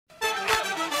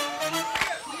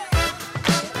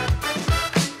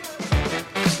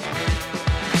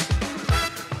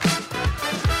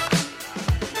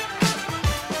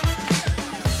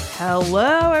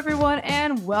Hello, everyone,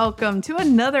 and welcome to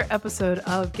another episode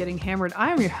of Getting Hammered.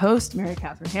 I am your host, Mary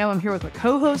Catherine Ham. I'm here with my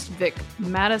co-host, Vic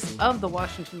Mattis of the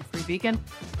Washington Free Beacon.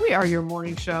 We are your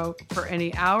morning show for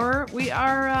any hour. We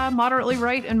are moderately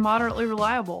right and moderately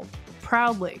reliable,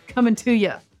 proudly coming to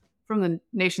you from the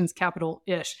nation's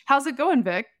capital-ish. How's it going,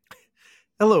 Vic?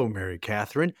 Hello, Mary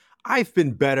Catherine. I've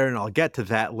been better, and I'll get to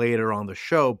that later on the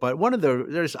show. But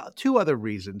there's two other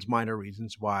reasons, minor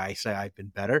reasons, why I say I've been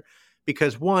better.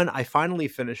 Because one, I finally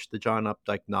finished the John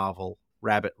Updike novel,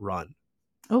 Rabbit Run.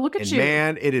 Oh, look at you.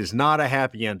 Man, it is not a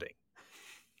happy ending.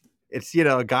 It's,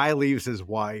 a guy leaves his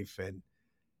wife and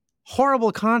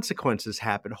horrible consequences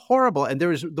happen. Horrible. And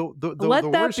there's the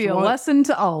Let that be a lesson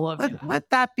to all of you.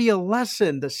 Let that be a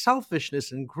lesson, the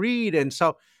selfishness and greed. And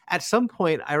so at some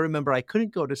point, I remember I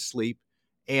couldn't go to sleep.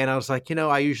 And I was like,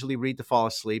 I usually read to fall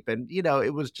asleep. And,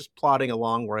 it was just plodding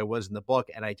along where I was in the book.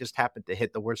 And I just happened to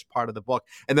hit the worst part of the book.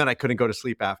 And then I couldn't go to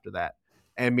sleep after that.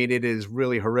 I mean, it is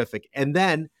really horrific. And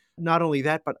then not only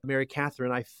that, but Mary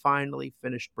Catherine, I finally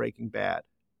finished Breaking Bad.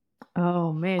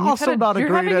 Oh, man. Also not a great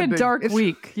ending. You're having a dark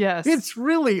week. Yes. It's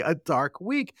really a dark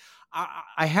week.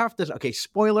 I have to. Okay,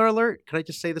 spoiler alert. Can I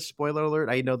just say the spoiler alert?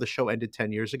 I know the show ended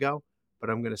 10 years ago, but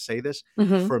I'm going to say this.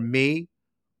 Mm-hmm. For me,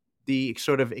 the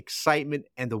sort of excitement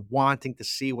and the wanting to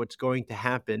see what's going to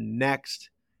happen next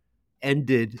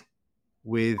ended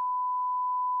with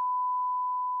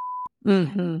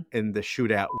Mm-hmm. in the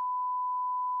shootout.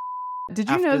 Did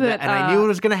you know that? And I knew it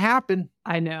was going to happen.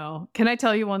 I know. Can I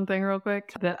tell you one thing real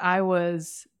quick? That I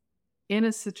was in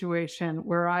a situation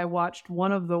where I watched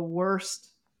one of the worst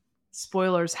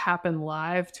spoilers happen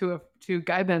live to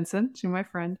Guy Benson, to my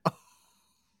friend.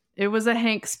 It was a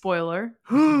Hank spoiler.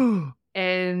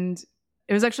 And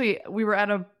it was actually, we were at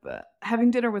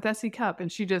having dinner with S.E. Cupp, and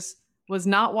she just was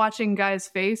not watching Guy's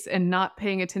face and not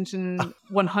paying attention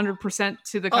 100%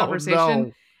 to the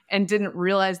conversation, and didn't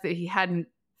realize that he hadn't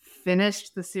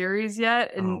finished the series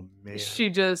yet. And she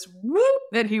just,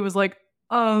 that he was like,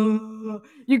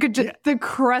 you could just, the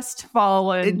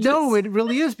crestfallen. No, it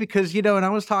really is because, and I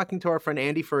was talking to our friend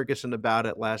Andy Ferguson about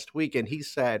it last week, and he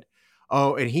said,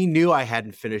 and he knew I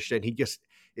hadn't finished it.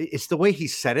 It's the way he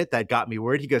said it that got me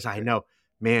worried. He goes, I know,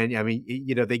 man. I mean,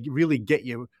 they really get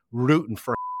you rooting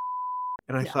for.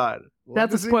 And I thought,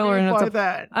 that's a spoiler. And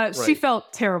right. She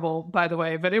felt terrible, by the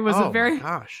way, but it was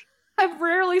gosh. I've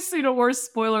rarely seen a worse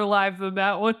spoiler live than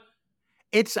that one.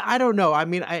 I don't know. I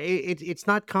mean, it's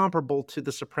not comparable to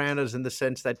The Sopranos in the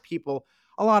sense that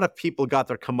a lot of people got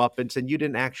their comeuppance and you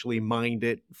didn't actually mind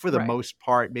it for the most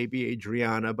part, maybe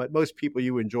Adriana, but most people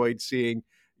you enjoyed seeing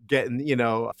getting,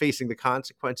 facing the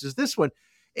consequences. This one,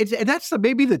 and that's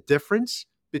maybe the difference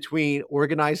between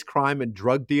organized crime and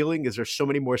drug dealing is there's so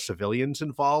many more civilians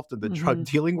involved in the drug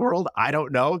dealing world. I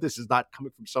don't know. This is not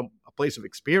coming from a place of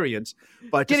experience,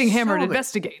 but Getting Hammered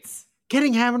investigates.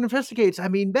 Getting Hammered investigates. I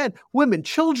mean, men, women,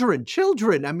 children.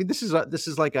 I mean, this is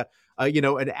like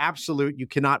an absolute, you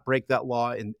cannot break that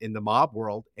law in the mob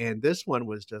world. And this one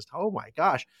was just, oh my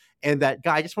gosh. And that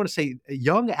guy, I just want to say, a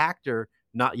young actor,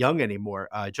 not young anymore,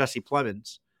 Jesse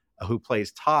Plemons, who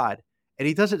plays Todd, and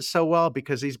he does it so well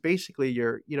because he's basically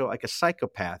like a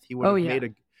psychopath. He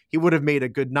would have made a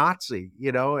good Nazi,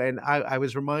 And I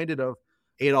was reminded of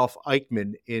Adolf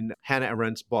Eichmann in Hannah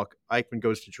Arendt's book, Eichmann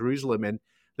Goes to Jerusalem, and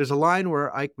there's a line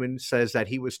where Eichmann says that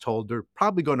he was told they're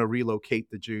probably going to relocate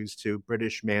the Jews to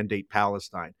British Mandate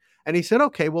Palestine. And he said,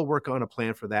 okay, we'll work on a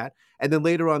plan for that. And then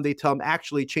later on, they tell him,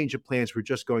 actually, change of plans. We're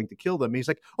just going to kill them. And he's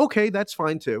like, okay, that's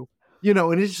fine too.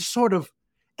 And it's just sort of,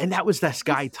 and that was this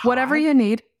guy, Todd. Whatever you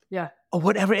need. Yeah. Oh,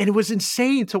 whatever. And it was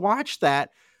insane to watch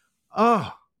that.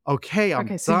 Oh, okay.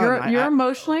 I'm so done. You're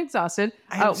emotionally exhausted.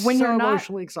 When you're not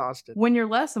emotionally exhausted. When you're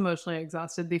less emotionally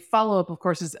exhausted, the follow-up, of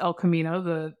course, is El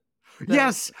Camino,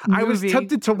 yes, I was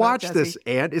tempted to watch this.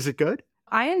 And is it good?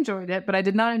 I enjoyed it, but I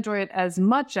did not enjoy it as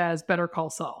much as Better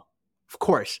Call Saul. Of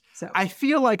course. So I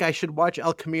feel like I should watch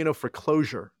El Camino for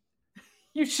closure.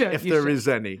 You should. If there is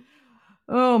any.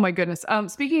 Oh, my goodness.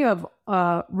 Speaking of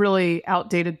really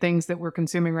outdated things that we're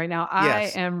consuming right now,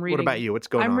 yes. I am reading. What about you? What's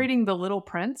going on? I'm reading The Little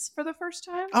Prince for the first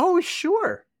time. Oh,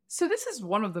 sure. So this is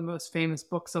one of the most famous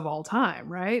books of all time,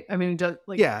 right? I mean,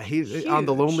 he's huge. on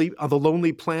the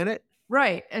lonely planet.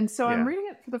 Right. And so I'm reading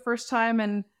it for the first time,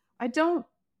 and I don't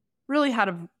really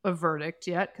have a verdict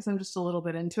yet because I'm just a little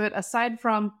bit into it. Aside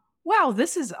from, wow,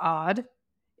 this is odd.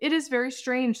 It is very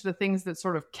strange, the things that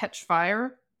sort of catch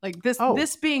fire. Like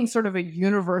this being sort of a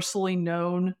universally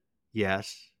known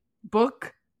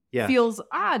book feels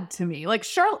odd to me. Like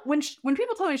when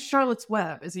people tell me Charlotte's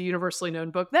Web is a universally known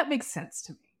book, that makes sense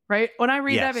to me, right? When I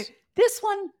read that, this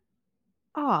one,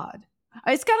 odd.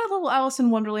 It's got a little Alice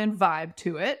in Wonderland vibe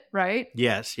to it, right?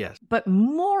 Yes, yes. But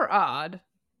more odd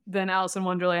than Alice in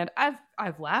Wonderland.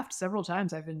 I've laughed several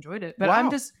times. I've enjoyed it, but Wow.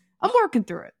 I'm working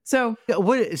through it. So Yeah,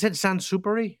 what is that?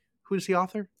 Sansupuri? Who's the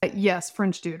author? yes,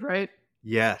 French dude, right?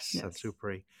 Yes,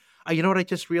 Sansupuri. You know what I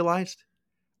just realized?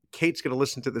 Kate's going to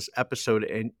listen to this episode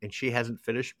and she hasn't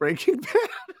finished Breaking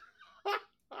Bad.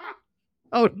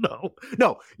 Oh, no.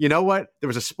 No, you know what? There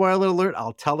was a spoiler alert.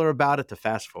 I'll tell her about it to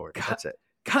fast forward. That's it.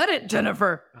 Cut it,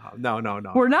 Jennifer. Oh, no.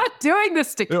 We're not doing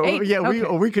this to Kate. Yeah, Okay.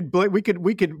 we could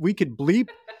bleep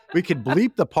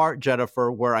the part,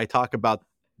 Jennifer, where I talk about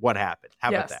what happened. How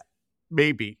about that?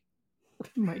 Maybe. Oh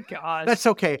my gosh. That's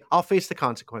okay. I'll face the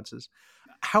consequences.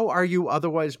 How are you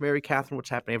otherwise, Mary Catherine? What's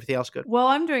happening? Everything else good? Well,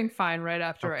 I'm doing fine right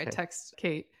after I text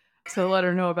Kate to let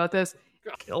her know about this.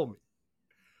 Kill me.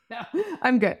 No,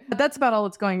 I'm good. That's about all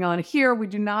that's going on here. We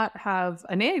do not have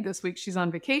a nanny this week. She's on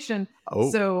vacation.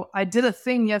 Oh. So I did a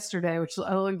thing yesterday, which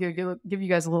I'll give you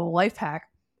guys a little life hack.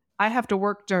 I have to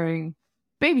work during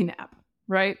baby nap,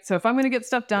 right? So if I'm going to get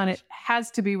stuff done, it has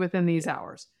to be within these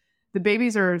hours. The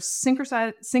babies are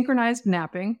synchronized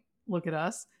napping. Look at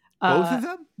us. Both of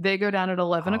them? They go down at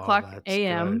 11 o'clock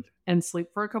a.m. good. and sleep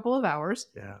for a couple of hours.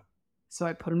 Yeah. So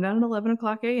I put them down at 11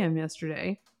 o'clock a.m.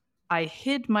 yesterday. I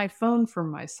hid my phone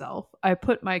from myself. I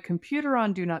put my computer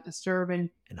on Do Not Disturb, and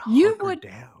you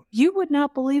would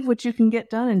not believe what you can get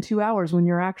done in 2 hours when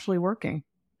you're actually working.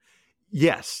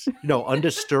 Yes. No,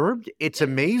 undisturbed. It's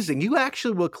amazing. You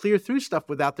actually will clear through stuff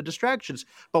without the distractions.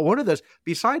 But one of those,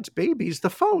 besides babies, the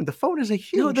phone is a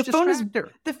huge distractor.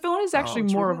 The phone is actually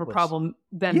more of a problem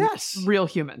than real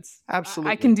humans.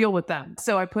 Absolutely. I can deal with them.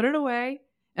 So I put it away.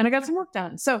 And I got some work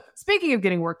done. So speaking of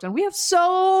getting work done, we have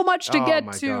so much to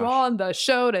get to on the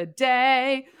show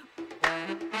today.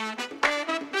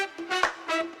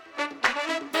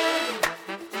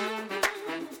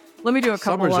 Let me do a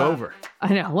couple. Summer's over.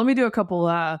 I know. Let me do a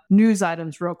couple news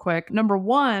items real quick. Number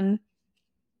one,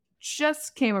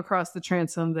 just came across the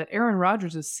transom that Aaron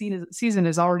Rodgers' season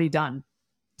is already done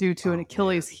due to an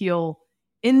Achilles heel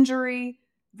injury.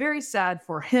 Very sad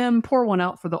for him. Pour one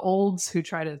out for the olds who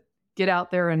try to get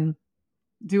out there and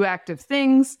do active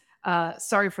things.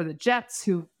 Sorry for the Jets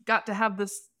who got to have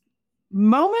this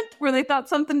moment where they thought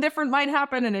something different might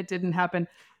happen and it didn't happen.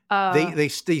 They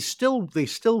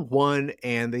still won,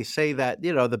 and they say that,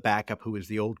 you know, the backup, who was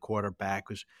the old quarterback,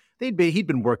 he'd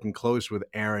been working close with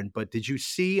Aaron. But did you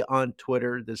see on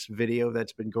Twitter this video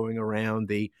that's been going around,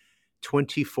 the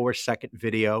 24-second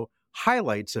video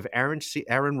highlights of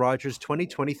Aaron Rodgers'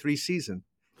 2023 season?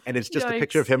 And it's just a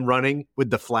picture of him running with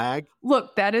the flag.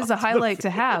 Look, that is a highlight to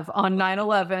have on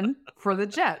 9/11 for the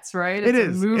Jets, right? It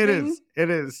is.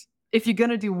 If you're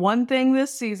going to do one thing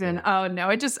this season, oh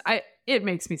no, it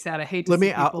makes me sad. I hate to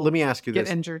see people let me ask you get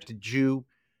this. Injured. Did you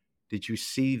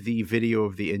see the video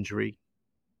of the injury?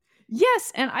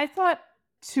 Yes, and I thought,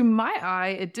 to my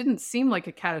eye, it didn't seem like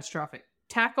a catastrophic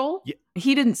tackle. Yeah.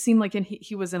 He didn't seem like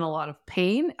he was in a lot of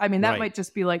pain. I mean, that Right. might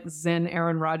just be like Zen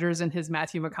Aaron Rodgers in his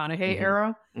Matthew McConaughey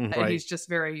era. And Right. he's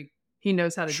just he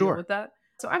knows how to deal with that.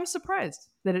 So I'm surprised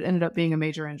that it ended up being a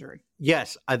major injury.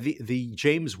 Yes, the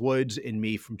James Woods in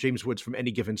me, from James Woods from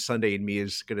Any Given Sunday in me,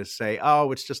 is going to say,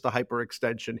 oh, it's just a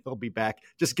hyperextension. He'll be back.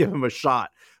 Just give him a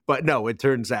shot. But no, it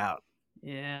turns out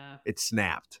it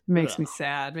snapped. Makes me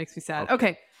sad.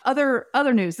 Okay.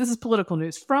 Other news. This is political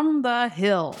news from The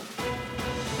Hill.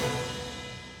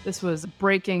 This was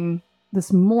breaking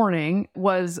this morning.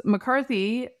 Was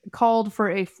McCarthy called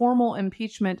for a formal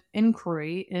impeachment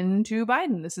inquiry into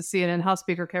Biden. This is CNN House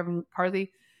Speaker Kevin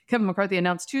McCarthy. Kevin McCarthy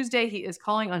announced Tuesday he is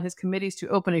calling on his committees to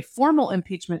open a formal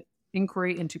impeachment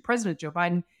inquiry into President Joe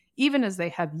Biden, even as they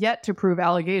have yet to prove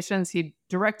allegations he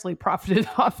directly profited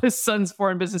off his son's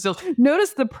foreign business deals.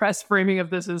 Notice the press framing of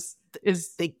this is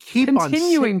they keep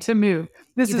continuing to move.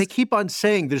 They keep on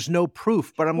saying there's no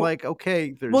proof, but I'm like,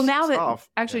 okay, there's now stuff.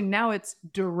 Now it's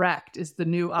direct is the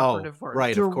new operative word.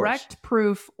 Right, direct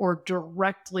proof or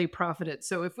directly profited.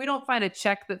 So if we don't find a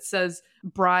check that says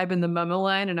bribe in the memo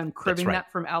line, and I'm cribbing that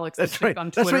from Alex on Twitter.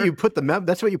 That's what you put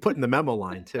that's what you put in the memo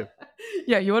line too.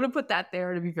 Yeah, you want to put that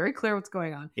there to be very clear what's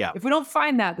going on. Yeah. If we don't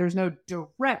find that, there's no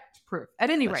direct proof. At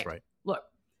any rate, look,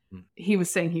 he was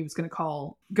saying he was going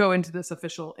to go into this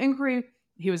official inquiry.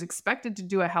 He was expected to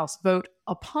do a House vote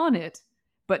upon it,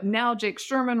 but now Jake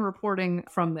Sherman, reporting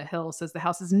from The Hill, says the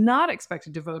House is not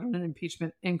expected to vote on an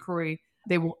impeachment inquiry.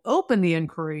 They will open the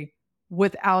inquiry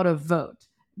without a vote,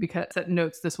 because it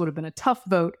notes this would have been a tough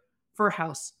vote for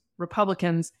House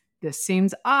Republicans. This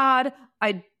seems odd.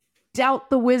 I doubt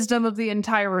the wisdom of the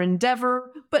entire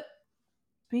endeavor, but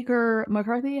Speaker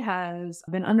McCarthy has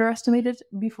been underestimated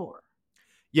before.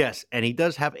 Yes, and he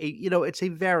does have it's a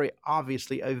very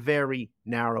obviously a very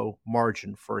narrow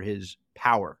margin for his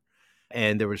power.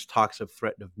 And there was talks of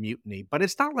threat of mutiny, but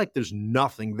it's not like there's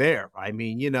nothing there. I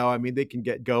mean, they can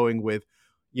get going with,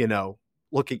 you know,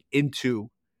 looking into,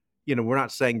 we're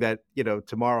not saying that,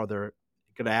 tomorrow they're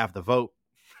going to have the vote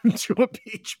to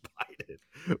impeach Biden.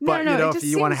 No, But, no, it if just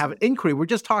you want to seems. have an inquiry, we're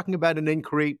just talking about an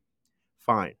inquiry.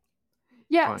 Fine.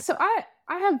 Yeah, Fine. so I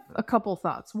have a couple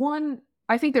thoughts. One,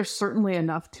 I think there's certainly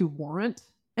enough to warrant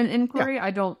an Yeah, inquiry.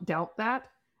 I don't doubt that.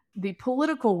 The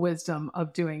political wisdom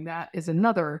of doing that is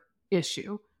another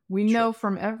issue. We sure. know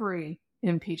from every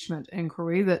impeachment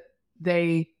inquiry that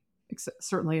they,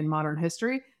 certainly in modern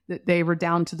history, that they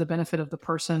redound to the benefit of the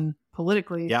person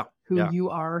politically Yeah. who Yeah. you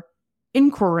are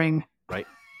inquiring. Right.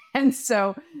 And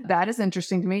so that is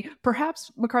interesting to me.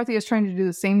 Perhaps McCarthy is trying to do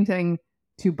the same thing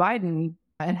to Biden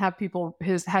and have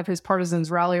his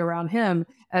partisans rally around him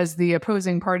as the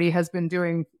opposing party has been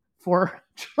doing for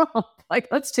Trump. Like,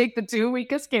 let's take the two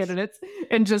weakest candidates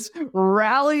and just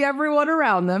rally everyone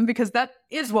around them, because that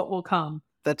is what will come.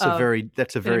 That's a very an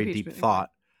deep impeachment thought.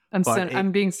 But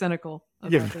I'm being cynical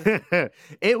about this. yeah,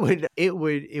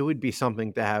 it would be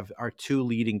something to have our two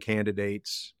leading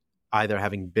candidates either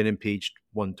having been impeached,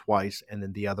 one twice, and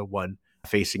then the other one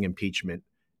facing impeachment.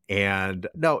 And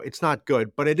no, it's not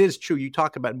good, but it is true. You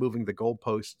talk about moving the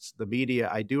goalposts. The media,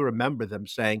 I do remember them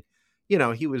saying,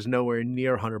 he was nowhere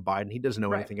near Hunter Biden. He doesn't know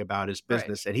Right. anything about his Right.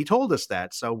 business, and he told us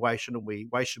that. So why should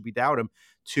we doubt him?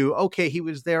 Okay, he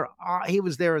was there. He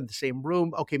was there in the same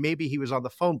room. Okay, maybe he was on the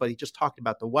phone, but he just talked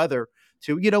about the weather.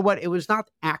 To what? It was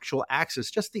not actual access,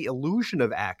 just the illusion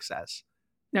of access.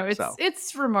 No, So.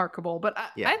 it's remarkable. But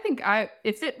Yeah. I think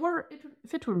if it were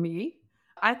me,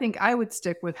 I think I would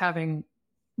stick with having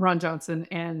Ron Johnson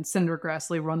and Senator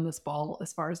Grassley run this ball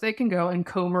as far as they can go, and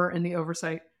Comer and the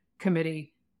Oversight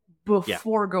Committee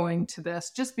before going to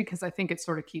this, just because I think it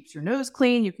sort of keeps your nose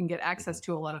clean. You can get access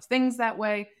to a lot of things that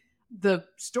way. The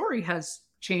story has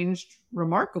changed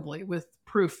remarkably with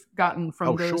proof gotten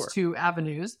from those Sure. two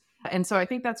avenues. And so I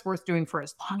think that's worth doing for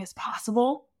as long as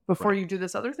possible before you do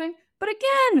this other thing. But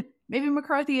again, maybe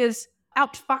McCarthy is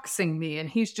outfoxing me and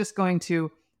he's just going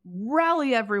to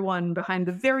rally everyone behind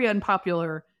the very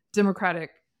unpopular Democratic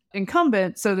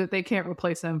incumbent so that they can't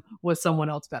replace him with someone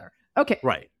else better. Okay.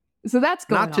 Right. So that's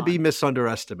going on. Not to be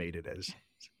misunderestimated, as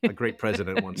a great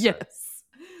president once said. Yes.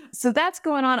 So that's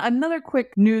going on. Another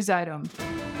quick news item.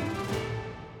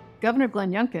 Governor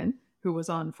Glenn Youngkin, who was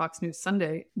on Fox News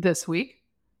Sunday this week,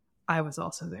 I was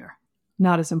also there.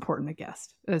 Not as important a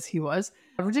guest as he was.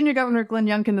 Virginia Governor Glenn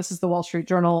Youngkin, this is the Wall Street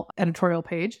Journal editorial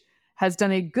page, has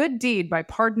done a good deed by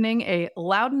pardoning a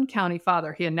Loudoun County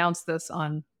father. He announced this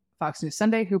on Fox News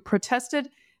Sunday, who protested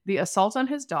the assault on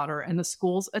his daughter and the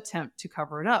school's attempt to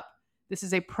cover it up. This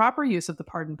is a proper use of the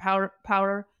pardon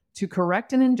power to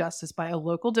correct an injustice by a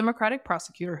local Democratic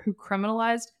prosecutor who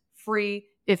criminalized free,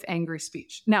 if angry,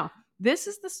 speech. Now, this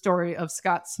is the story of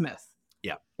Scott Smith,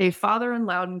 a father in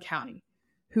Loudoun County,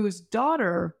 whose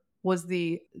daughter was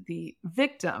the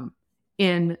victim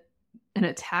in an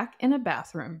attack in a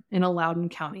bathroom in a Loudoun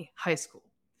County high school.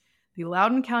 The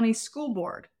Loudoun County School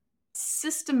Board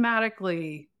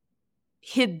systematically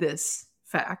hid this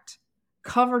fact,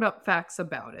 covered up facts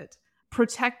about it,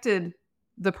 protected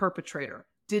the perpetrator,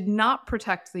 did not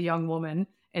protect the young woman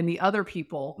and the other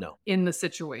people in the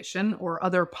situation or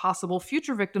other possible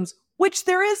future victims, which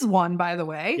there is one, by the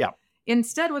way. Yeah.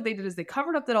 Instead, what they did is they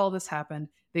covered up that all this happened.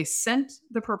 They sent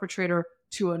the perpetrator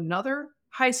to another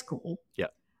high school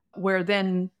where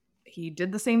then he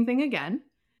did the same thing again.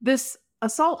 This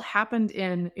assault happened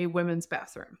in a women's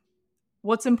bathroom.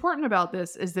 What's important about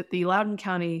this is that the Loudoun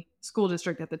County School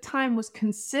District at the time was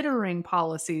considering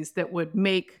policies that would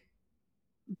make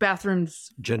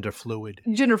bathrooms gender fluid,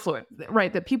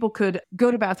 right? That people could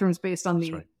go to bathrooms based on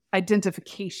the right.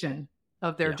 identification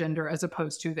of their gender as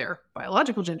opposed to their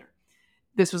biological gender.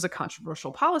 This was a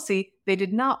controversial policy. They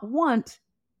did not want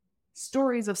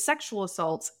stories of sexual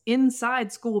assaults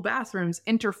inside school bathrooms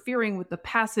interfering with the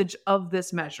passage of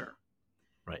this measure.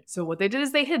 Right. So what they did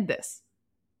is they hid this.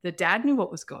 The dad knew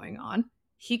what was going on.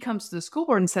 He comes to the school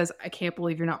board and says, I can't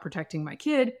believe you're not protecting my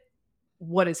kid.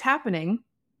 What is happening?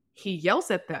 He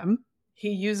yells at them. He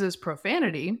uses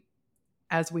profanity,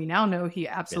 as we now know he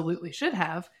absolutely should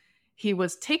have. He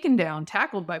was taken down,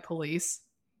 tackled by police,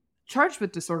 charged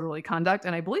with disorderly conduct,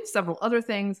 and I believe several other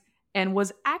things, and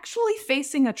was actually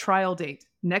facing a trial date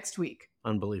next week.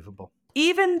 Unbelievable.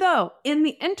 Even though in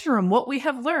the interim, what we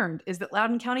have learned is that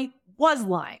Loudoun County was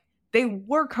lying. They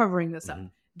were covering this up.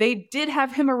 They did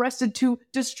have him arrested to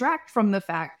distract from the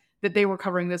fact that they were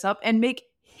covering this up and make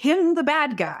him the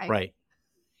bad guy. Right.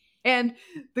 And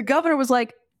the governor was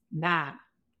like, nah,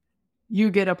 you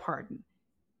get a pardon.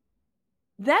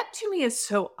 That to me is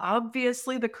so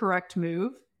obviously the correct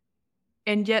move.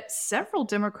 And yet several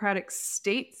Democratic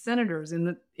state senators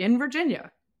in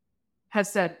Virginia have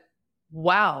said,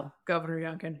 wow, Governor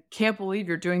Youngkin, can't believe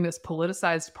you're doing this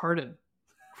politicized pardon.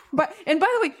 And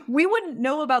by the way, we wouldn't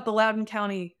know about the Loudoun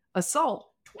County assault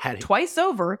twice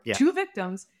over, 2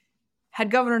 victims,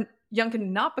 had Governor Youngkin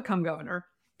not become governor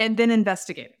and then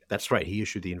investigated. That's right. He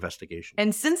issued the investigation.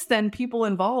 And since then, people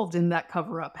involved in that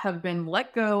cover-up have been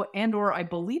let go and or I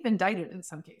believe indicted in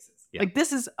some cases. Yeah. Like,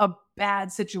 this is a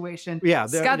bad situation. Yeah,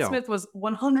 Scott Smith was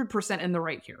 100% in the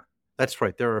right here. That's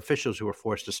right. There are officials who were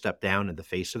forced to step down in the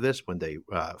face of this when the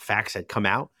facts had come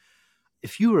out.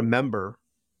 If you remember,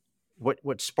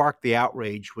 what sparked the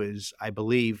outrage was, I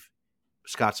believe,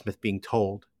 Scott Smith being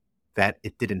told that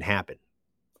it didn't happen.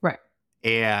 Right.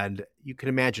 And you can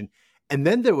imagine. And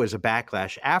then there was a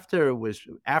backlash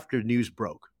after news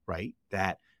broke, right?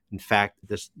 That in fact,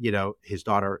 his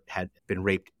daughter had been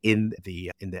raped in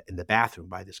the bathroom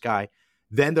by this guy.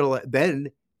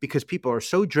 Then because people are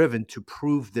so driven to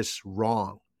prove this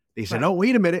wrong, they said, "Oh,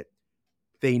 wait a minute,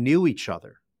 they knew each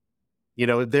other.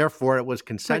 Therefore it was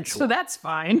consensual." So that's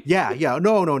fine. Yeah.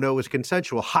 No, it was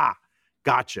consensual. Ha,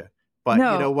 gotcha. But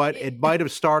you know what? It might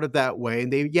have started that way.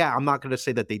 And I'm not going to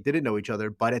say that they didn't know each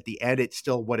other, but at the end, it's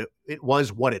still it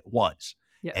was what it was.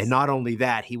 Yes. And not only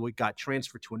that, he got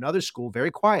transferred to another school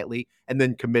very quietly and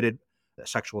then committed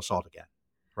sexual assault again.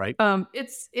 Right.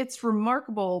 It's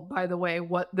remarkable, by the way,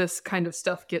 what this kind of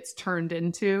stuff gets turned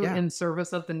into in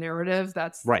service of the narrative.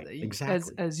 That's right.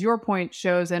 Exactly. As your point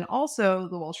shows. And also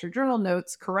the Wall Street Journal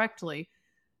notes correctly,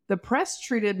 the press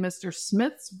treated Mr.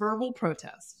 Smith's verbal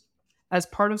protest as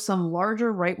part of some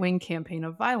larger right-wing campaign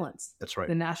of violence. That's right.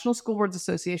 The National School Boards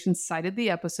Association cited the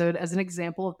episode as an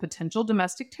example of potential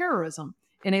domestic terrorism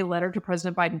in a letter to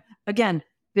President Biden. Again,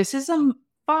 this is a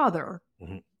father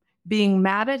being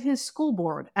mad at his school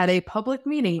board at a public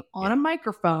meeting on a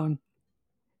microphone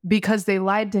because they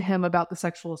lied to him about the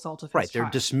sexual assault of his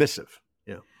child. They're dismissive.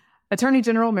 Yeah. Attorney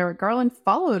General Merrick Garland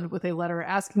followed with a letter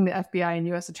asking the FBI and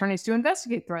U.S. attorneys to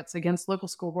investigate threats against local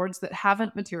school boards that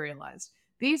haven't materialized.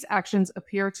 These actions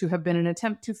appear to have been an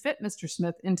attempt to fit Mr.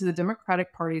 Smith into the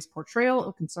Democratic Party's portrayal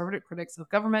of conservative critics of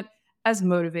government as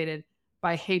motivated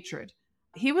by hatred.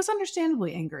 He was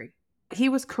understandably angry. He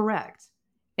was correct.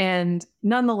 And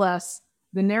nonetheless,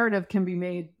 the narrative can be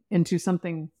made into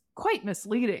something quite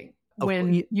misleading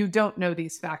when you don't know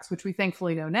these facts, which we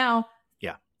thankfully know now.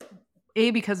 Yeah.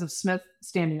 A, because of Smith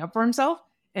standing up for himself,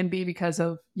 and B, because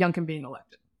of Youngkin being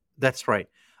elected. That's right.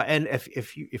 And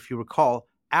if you recall,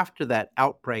 after that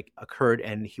outbreak occurred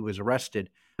and he was arrested,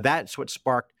 that's what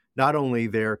sparked not only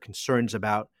their concerns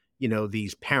about,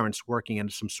 these parents working in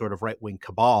some sort of right-wing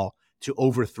cabal to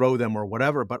overthrow them or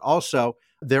whatever, but also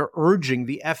they're urging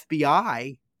the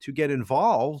FBI to get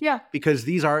involved because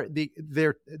these are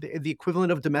they're the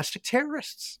equivalent of domestic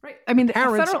terrorists. Right. I mean, the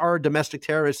parents are domestic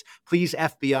terrorists. Please,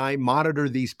 FBI, monitor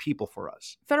these people for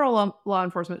us. Federal law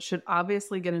enforcement should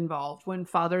obviously get involved when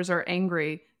fathers are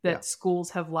angry that schools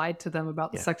have lied to them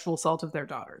about the sexual assault of their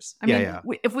daughters. I mean,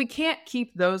 if we can't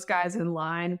keep those guys in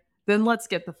line, then let's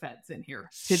get the feds in here.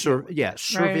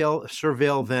 Surveil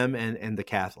them and the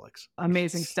Catholics.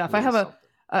 Amazing stuff. I have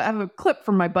a clip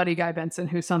from my buddy Guy Benson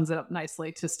who sums it up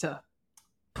nicely just to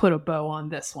put a bow on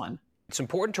this one. It's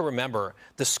important to remember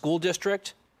the school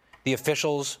district, the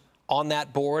officials on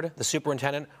that board, the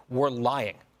superintendent, were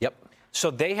lying. Yep. So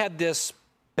they had this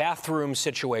bathroom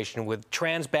situation with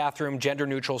trans bathroom, gender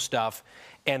neutral stuff,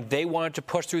 and they wanted to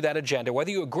push through that agenda. Whether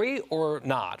you agree or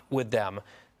not with them,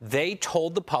 they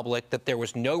told the public that there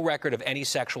was no record of any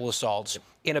sexual assaults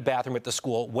in a bathroom at the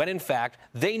school, when in fact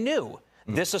they knew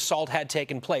this assault had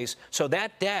taken place. So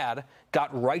that dad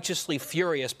got righteously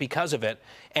furious because of it,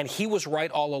 and he was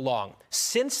right all along.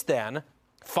 Since then,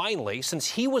 finally, since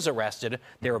he was arrested,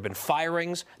 there have been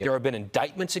firings, there have been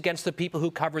indictments against the people who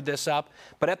covered this up.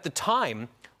 But at the time,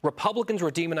 Republicans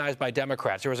were demonized by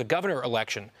Democrats. There was a governor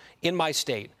election in my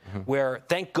state where,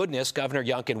 thank goodness, Governor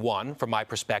Youngkin won, from my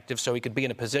perspective, so he could be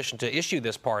in a position to issue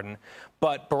this pardon.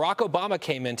 But Barack Obama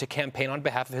came in to campaign on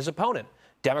behalf of his opponent,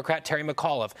 Democrat Terry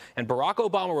McAuliffe. And Barack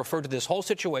Obama referred to this whole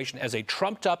situation as a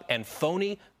trumped-up and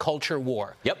phony culture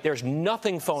war. Yep. There's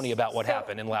nothing phony about what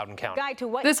happened in Loudoun County.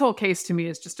 This whole case to me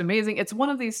is just amazing. It's one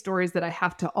of these stories that I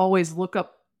have to always look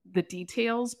up the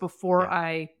details before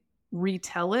I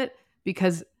retell it,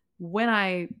 because when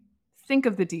I think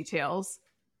of the details,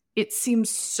 it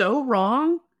seems so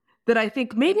wrong that I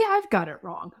think maybe I've got it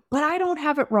wrong, but I don't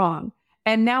have it wrong.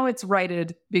 And now it's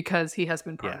righted because he has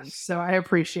been pardoned. Yes. So I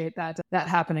appreciate that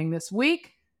happening this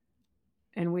week.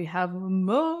 And we have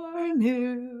more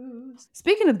news. news.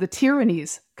 Speaking of the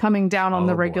tyrannies coming down on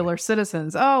the regular boy.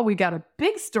 citizens, we got a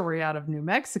big story out of New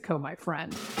Mexico, my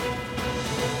friend.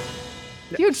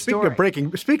 Huge story.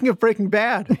 Speaking of Breaking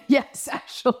Bad. Yes,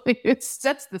 actually, it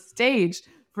sets the stage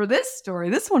for this story.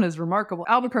 This one is remarkable.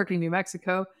 Albuquerque, New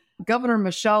Mexico, Governor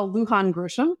Michelle Lujan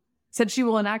Grisham said she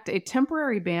will enact a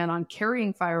temporary ban on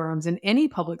carrying firearms in any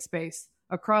public space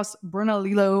across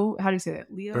Bernalillo. How do you say that?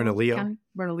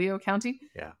 Bernalillo County.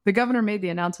 Yeah. The governor made the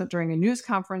announcement during a news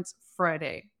conference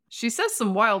Friday. She says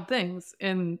some wild things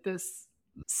in this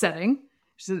setting.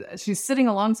 She's sitting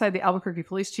alongside the Albuquerque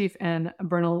police chief and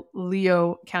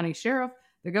Bernalillo County sheriff.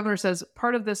 The governor says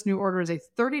part of this new order is a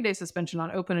 30-day suspension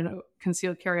on open and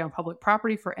concealed carry on public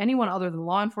property for anyone other than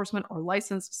law enforcement or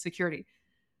licensed security.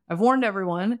 I've warned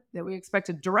everyone that we expect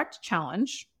a direct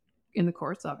challenge in the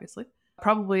courts, obviously.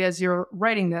 Probably as you're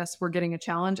writing this, we're getting a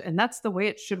challenge, and that's the way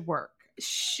it should work.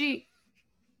 She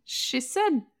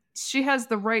said she has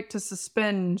the right to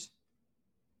suspend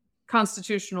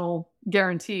constitutional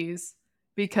guarantees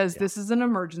because this is an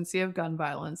emergency of gun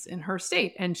violence in her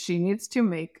state, and she needs to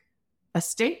make a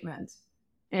statement.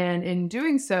 And in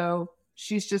doing so,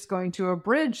 she's just going to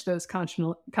abridge those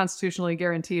constitutionally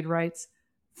guaranteed rights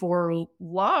for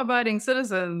law-abiding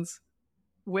citizens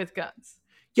with guns.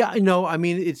 Yeah, no, I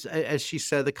mean, it's, as she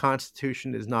said, the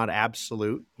Constitution is not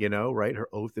absolute, right? Her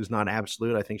oath is not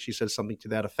absolute. I think she says something to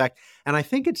that effect. And I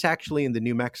think it's actually in the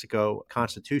New Mexico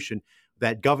Constitution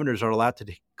that governors are allowed to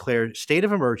declare state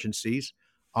of emergencies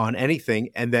on anything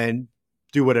and then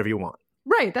do whatever you want.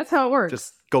 Right, that's how it works.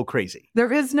 Just go crazy.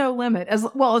 There is no limit.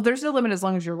 There's no limit as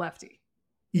long as you're lefty.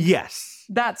 Yes.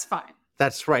 That's fine.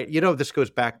 That's right. This goes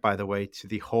back, by the way, to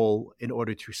the whole, in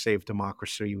order to save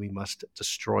democracy, we must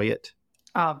destroy it.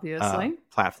 Obviously.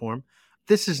 Platform.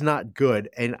 This is not good.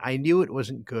 And I knew it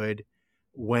wasn't good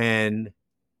when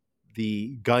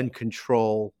the gun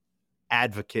control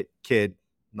advocate kid,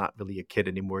 not really a kid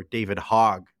anymore, David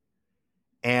Hogg,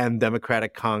 and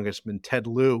Democratic Congressman Ted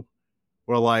Lieu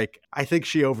were like, I think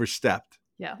she overstepped.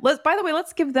 Yeah. By the way,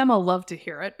 let's give them a love to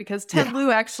hear it, because Ted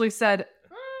Lieu actually said,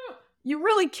 you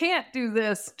really can't do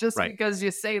this just because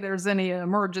you say there's any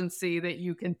emergency that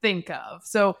you can think of.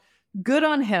 So good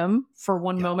on him for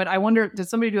one moment. I wonder, did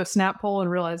somebody do a snap poll and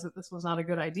realize that this was not a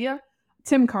good idea?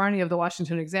 Tim Carney of the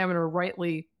Washington Examiner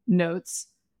rightly notes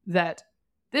that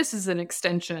this is an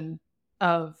extension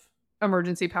of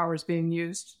emergency powers being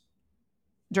used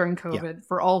during COVID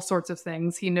for all sorts of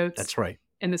things. He notes that's right.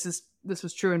 And this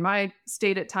was true in my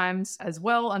state at times as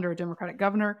well under a Democratic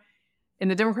governor. In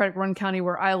the Democratic-run county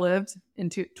where I lived in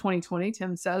 2020,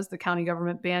 Tim says the county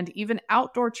government banned even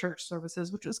outdoor church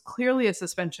services, which was clearly a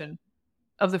suspension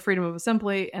of the freedom of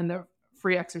assembly and the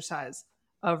free exercise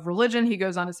of religion. He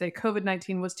goes on to say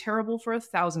COVID-19 was terrible for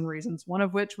 1,000 reasons, one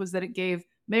of which was that it gave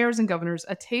mayors and governors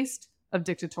a taste of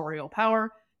dictatorial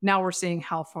power. Now we're seeing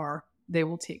how far they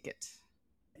will take it.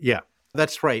 Yeah,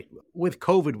 that's right. With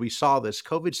COVID, we saw this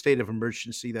COVID state of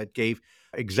emergency that gave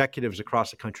executives across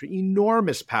the country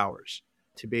enormous powers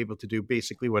to be able to do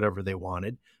basically whatever they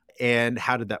wanted. And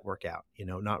how did that work out?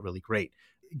 Not really great.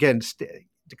 Again,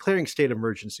 declaring state of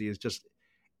emergency is just,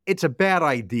 it's a bad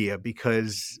idea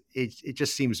because it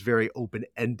just seems very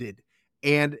open-ended.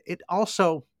 And it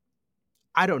also,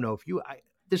 I don't know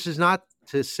this is not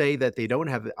to say that they don't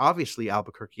have, obviously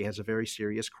Albuquerque has a very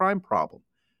serious crime problem,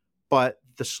 but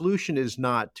the solution is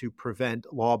not to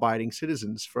prevent law-abiding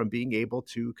citizens from being able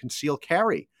to conceal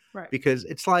carry. Right. Because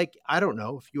it's like, I don't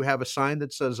know, if you have a sign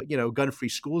that says, gun-free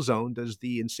school zone, does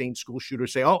the insane school shooter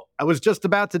say, oh, I was just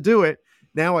about to do it.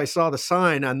 Now I saw the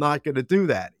sign, I'm not going to do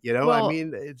that. Well, I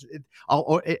mean,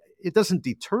 it doesn't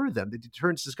deter them. The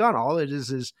deterrence is gone. All it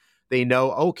is they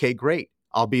know, okay, great,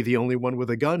 I'll be the only one with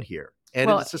a gun here. And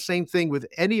it's the same thing with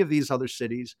any of these other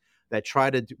cities that try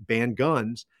to ban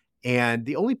guns. And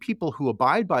the only people who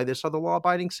abide by this are the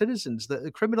law-abiding citizens. The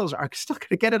criminals are still going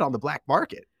to get it on the black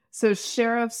market. So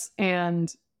sheriffs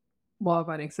and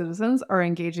law-abiding citizens are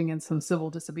engaging in some civil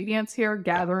disobedience here,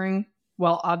 gathering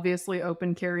while obviously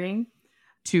open carrying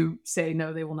to say,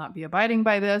 no, they will not be abiding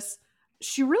by this.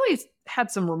 She really had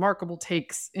some remarkable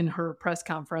takes in her press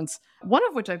conference, one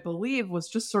of which I believe was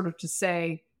just sort of to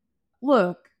say,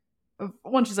 look,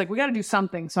 one, she's like, we got to do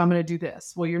something, so I'm going to do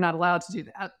this. Well, you're not allowed to do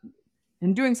that.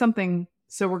 And doing something,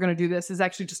 so we're going to do this, is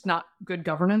actually just not good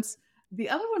governance. The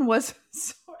other one was,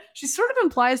 she sort of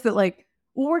implies that,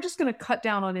 we're just going to cut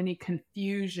down on any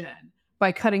confusion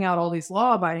by cutting out all these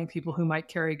law-abiding people who might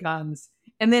carry guns.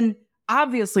 And then,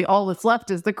 obviously, all that's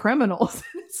left is the criminals.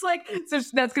 It's like, so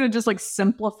that's going to just,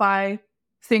 simplify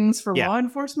things for law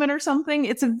enforcement or something.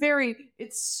 It's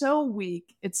so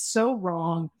weak. It's so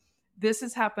wrong. This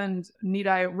has happened. Need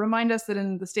I remind us that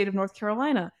in the state of North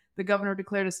Carolina, the governor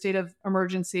declared a state of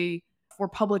emergency for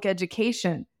public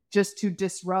education just to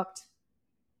disrupt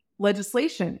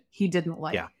legislation he didn't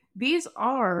like. Yeah. These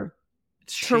are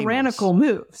It's tyrannical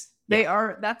shameless. moves. They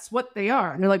are, that's what they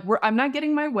are. And they're like, I'm not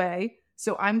getting my way,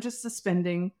 so I'm just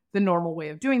suspending the normal way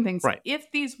of doing things. Right.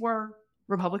 If these were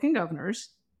Republican governors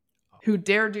who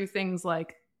dare do things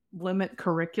like limit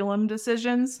curriculum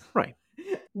decisions, Right.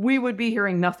 we would be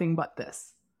hearing nothing but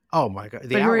this. Oh my God. The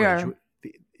But here we outrage. are.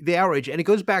 The outrage. And it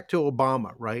goes back to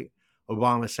Obama, right?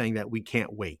 Obama saying that we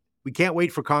can't wait. We can't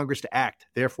wait for Congress to act.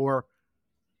 Therefore,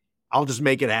 I'll just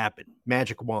make it happen.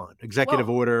 Magic wand, executive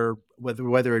order,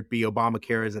 whether it be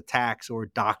Obamacare as a tax or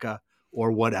DACA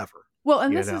or whatever. Well,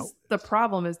 and this is the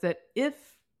problem, is that if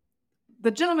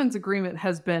the gentleman's agreement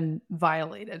has been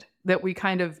violated, that we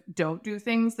kind of don't do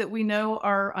things that we know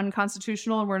are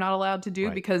unconstitutional and we're not allowed to do,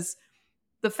 Right. because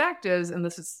the fact is, and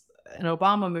this is an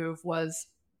Obama move, was,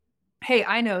 hey,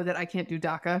 I know that I can't do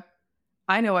DACA.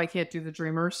 I know I can't do the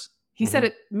Dreamers. He said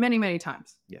it many, many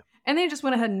times. Yeah. And they just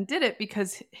went ahead and did it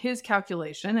because his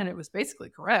calculation, and it was basically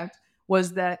correct,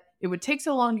 was that it would take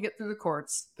so long to get through the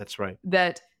courts That's right.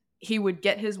 that he would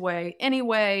get his way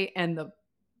anyway, and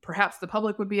perhaps the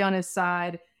public would be on his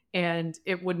side, and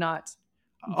it would not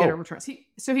get overturned.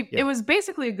 It was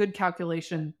basically a good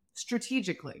calculation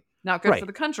strategically. Not good for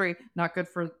the country, not good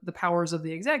for the powers of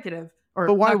the executive.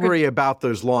 But why worry about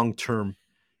those long-term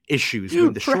issues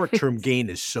when the short-term gain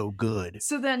is so good?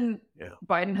 So then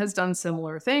Biden has done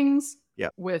similar things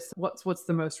with what's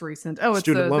the most recent? Oh, it's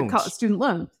the student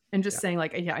loan. And just saying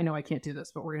like, yeah, I know I can't do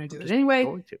this, but we're going to do it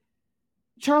anyway.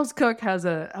 Charles Cook has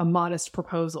a modest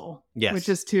proposal, which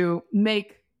is to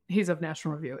make, he's of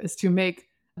National Review, is to make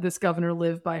this governor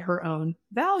live by her own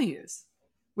values,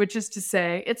 which is to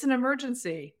say it's an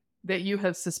emergency that you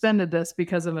have suspended this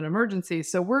because of an emergency.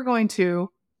 So we're going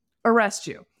to arrest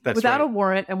you without a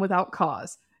warrant and without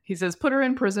cause. He says, put her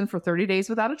in prison for 30 days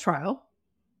without a trial,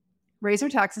 raise her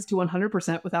taxes to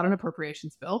 100% without an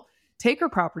appropriations bill, take her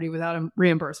property without a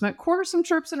reimbursement, quarter some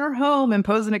troops in her home,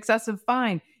 impose an excessive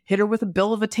fine, hit her with a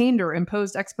bill of attainder,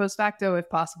 imposed ex post facto if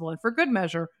possible, and for good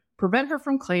measure, prevent her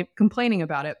from complaining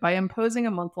about it by imposing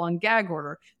a month-long gag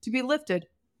order to be lifted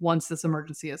once this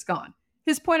emergency is gone.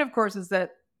 His point, of course, is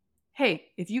that, hey,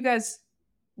 if you guys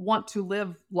want to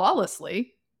live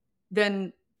lawlessly,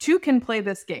 then two can play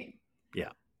this game. Yeah.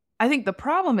 I think the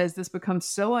problem is this becomes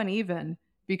so uneven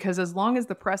because as long as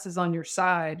the press is on your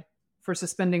side for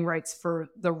suspending rights for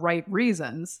the right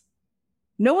reasons,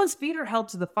 no one's feet are held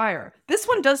to the fire. This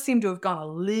one does seem to have gone a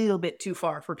little bit too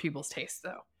far for people's taste,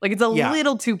 though. Like, it's a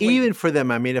little too blatant. Even for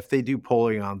them, I mean, if they do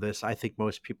polling on this, I think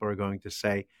most people are going to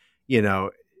say,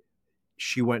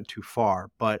 she went too far.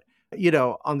 But,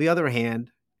 on the other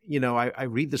hand, I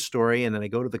read the story and then I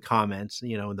go to the comments,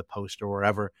 in the post or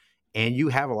wherever, and you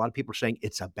have a lot of people saying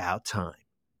it's about time.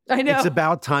 I know. It's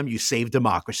about time you save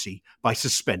democracy by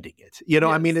suspending it. Yes.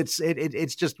 I mean,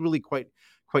 it's just really quite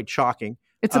shocking.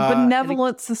 It's a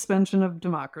benevolent suspension of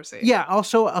democracy. Yeah.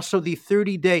 Also the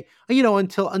 30-day,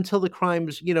 until the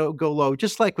crimes, go low,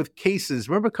 just like with cases.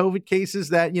 Remember COVID cases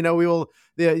that, we will,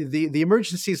 the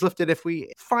emergency is lifted if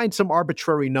we find some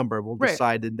arbitrary number. We'll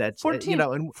decide that that's, 14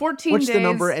 and 14 what's days the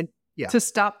number? And to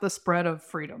stop the spread of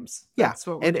freedoms. That's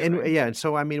what we're doing. And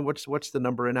so, I mean, what's the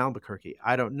number in Albuquerque?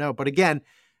 I don't know. But again,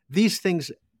 these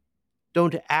things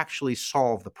don't actually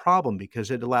solve the problem because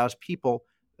it allows people,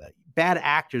 bad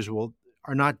actors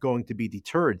are not going to be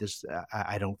deterred.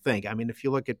 I don't think. I mean, if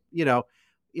you look at,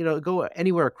 go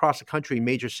anywhere across the country,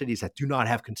 major cities that do not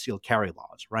have concealed carry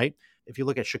laws, right? If you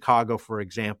look at Chicago, for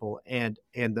example, and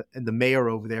the mayor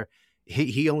over there,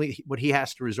 what he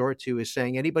has to resort to is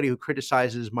saying anybody who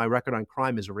criticizes my record on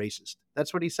crime is a racist.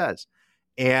 That's what he says.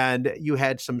 And you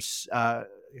had some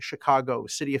Chicago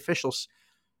city officials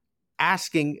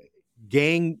asking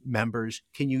gang members,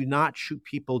 can you not shoot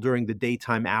people during the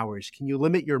daytime hours? Can you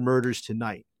limit your murders to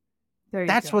night?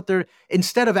 That's what they're,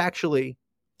 instead of actually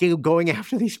going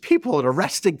after these people and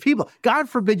arresting people. God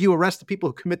forbid you arrest the people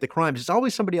who commit the crimes. It's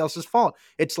always somebody else's fault.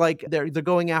 It's like they're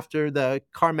going after the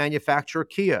car manufacturer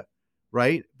Kia,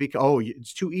 right? Because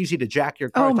it's too easy to jack your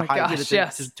car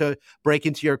to break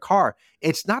into your car.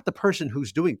 It's not the person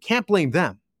who's doing it. Can't blame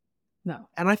them. No.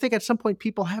 And I think at some point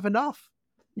people have enough.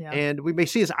 Yeah. And we may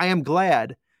see this. I am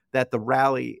glad that the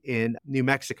rally in New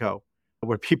Mexico,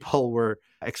 where people were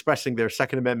expressing their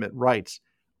Second Amendment rights,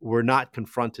 were not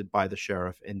confronted by the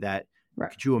sheriff. And that,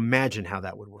 could you imagine how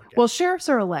that would work out? Well, sheriffs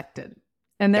are elected,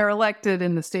 and they're elected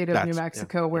in the state of New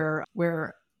Mexico,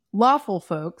 where lawful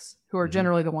folks, who are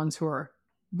generally the ones who are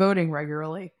voting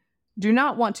regularly, do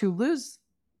not want to lose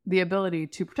the ability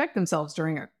to protect themselves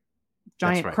during a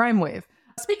giant crime wave.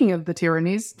 Speaking of the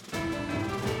tyrannies,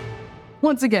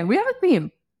 Once again, we have a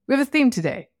theme. We have a theme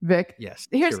today, Vic. Yes.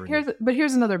 Here's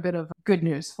another bit of good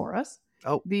news for us.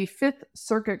 Oh. The Fifth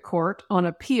Circuit Court on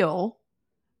Appeal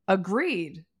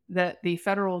agreed that the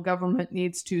federal government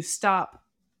needs to stop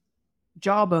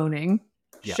jawboning,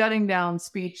 shutting down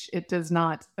speech it does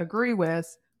not agree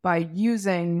with by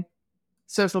using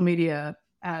social media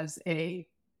as a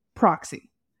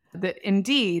proxy. That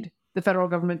indeed, the federal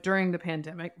government during the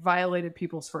pandemic violated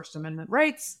people's First Amendment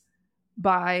rights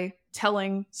by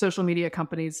telling social media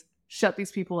companies, shut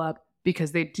these people up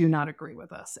because they do not agree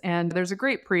with us. And there's a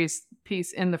great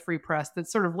piece in the Free Press that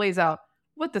sort of lays out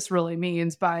what this really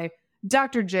means by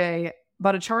Dr. Jay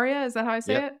Bhattacharya, is that how I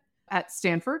say it? At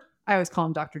Stanford. I always call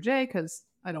him Dr. J because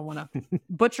I don't want to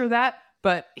butcher that,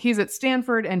 but he's at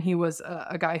Stanford, and he was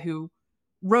a guy who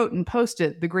wrote and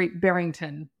posted the Great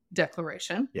Barrington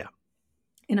Declaration. Yeah.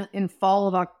 In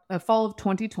fall of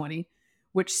 2020,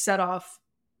 which set off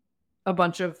a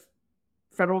bunch of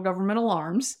federal government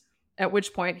alarms, at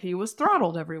which point he was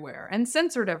throttled everywhere and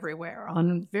censored everywhere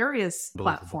on various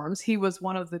platforms. He was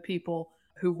one of the people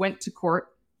who went to court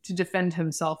to defend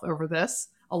himself over this,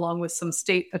 along with some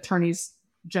state attorneys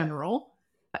general.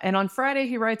 And on Friday,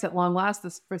 he writes, at long last,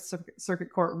 the Fifth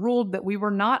Circuit Court ruled that we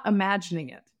were not imagining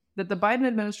it, that the Biden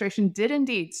administration did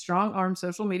indeed strong-arm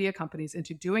social media companies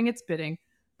into doing its bidding.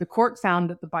 The court found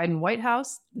that the Biden White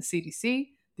House, the CDC,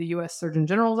 the U.S. Surgeon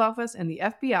General's office, and the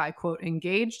FBI, quote,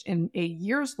 engaged in a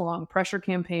years-long pressure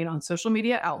campaign on social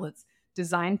media outlets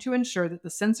designed to ensure that the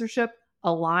censorship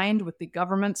aligned with the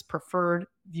government's preferred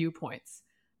viewpoints.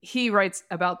 He writes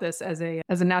about this as a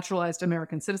naturalized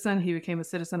American citizen. He became a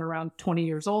citizen around 20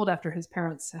 years old after his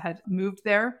parents had moved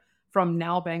there from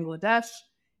now Bangladesh.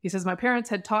 He says, my parents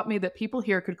had taught me that people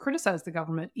here could criticize the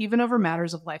government even over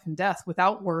matters of life and death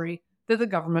without worry that the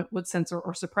government would censor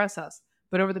or suppress us.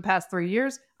 But over the past 3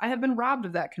 years, I have been robbed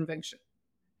of that conviction.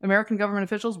 American government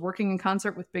officials working in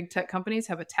concert with big tech companies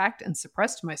have attacked and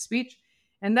suppressed my speech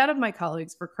and that of my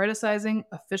colleagues for criticizing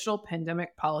official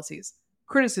pandemic policies.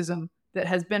 Criticism that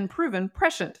has been proven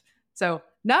prescient. So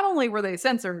not only were they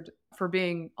censored for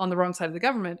being on the wrong side of the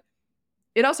government,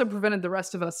 it also prevented the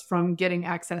rest of us from getting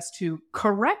access to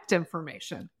correct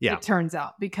information, it turns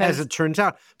out. As it turns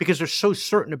out, because they're so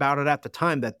certain about it at the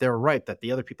time that they're right, that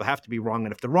the other people have to be wrong.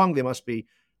 And if they're wrong, they must be,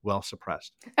 well,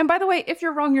 suppressed. And by the way, if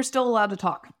you're wrong, you're still allowed to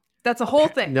talk. That's a whole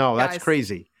thing. No, guys. That's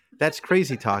crazy. That's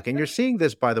crazy talk. And you're seeing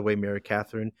this, by the way, Mary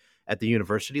Catherine, at the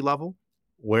university level,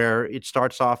 where it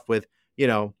starts off with,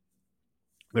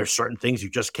 there's certain things you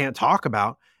just can't talk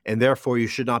about, and therefore you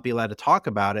should not be allowed to talk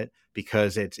about it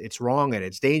because it's wrong and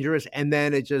it's dangerous. And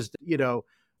then it just,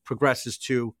 progresses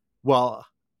to, well,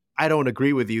 I don't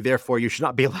agree with you, therefore you should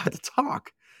not be allowed to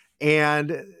talk.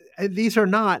 And these are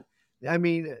not,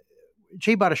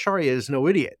 Jay Bhattacharya is no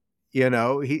idiot.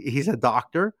 He's a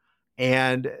doctor,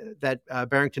 and that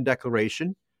Barrington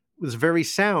Declaration was very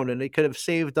sound, and it could have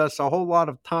saved us a whole lot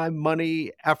of time,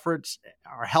 money, efforts,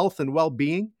 our health and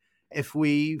well-being if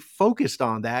we focused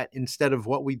on that instead of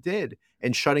what we did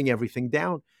and shutting everything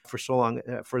down for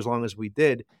as long as we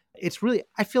did. It's really,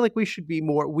 I feel like we should be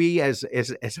more, we as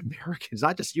Americans,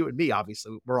 not just you and me,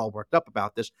 obviously, we're all worked up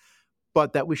about this,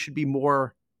 but that we should be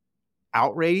more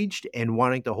outraged and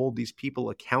wanting to hold these people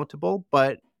accountable.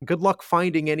 But good luck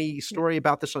finding any story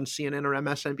about this on CNN or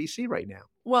MSNBC right now.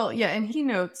 Well, yeah. And he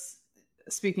notes,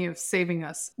 speaking of saving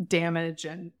us damage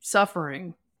and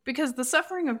suffering, because the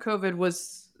suffering of COVID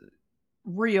was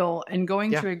real and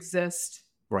going to exist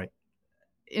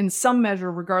in some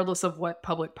measure, regardless of what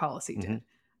public policy did. Mm-hmm.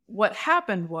 What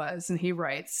happened was, and he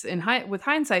writes, with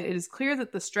hindsight, it is clear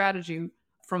that the strategy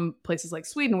from places like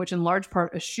Sweden, which in large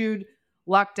part eschewed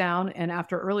lockdown and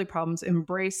after early problems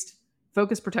embraced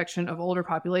focused protection of older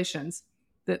populations,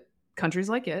 that countries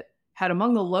like it had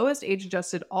among the lowest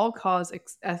age-adjusted all-cause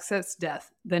excess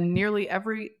death than nearly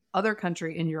every other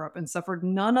country in Europe and suffered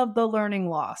none of the learning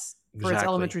loss for its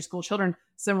elementary school children.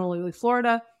 Similarly,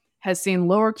 Florida has seen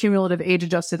lower cumulative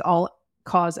age-adjusted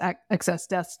all-cause excess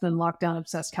deaths than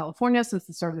lockdown-obsessed California since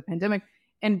the start of the pandemic.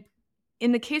 And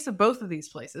in the case of both of these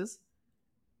places,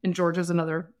 and Georgia's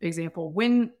another example,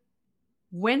 when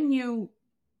you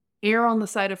err on the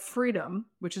side of freedom,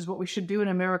 which is what we should do in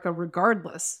America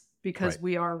regardless, because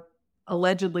we are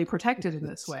allegedly protected in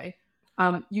this way,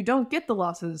 you don't get the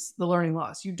learning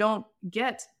loss. You don't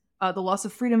get the loss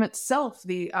of freedom itself,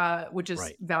 which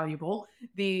is valuable,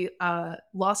 the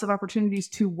loss of opportunities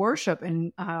to worship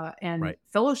and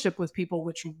fellowship with people,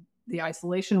 which the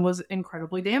isolation was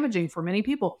incredibly damaging for many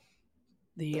people.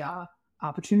 The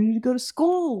opportunity to go to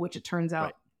school, which it turns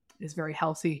out is very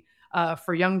healthy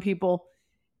for young people.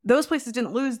 Those places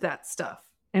didn't lose that stuff.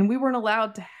 And we weren't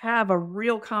allowed to have a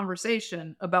real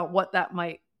conversation about what that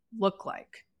might look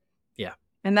like. Yeah.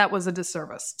 And that was a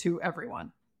disservice to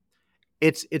everyone.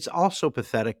 It's also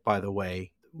pathetic, by the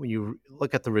way, when you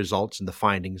look at the results and the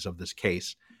findings of this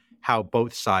case, how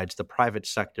both sides, the private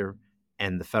sector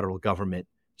and the federal government,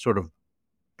 sort of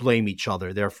blame each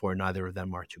other. Therefore, neither of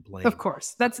them are to blame. Of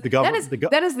course. That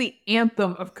is the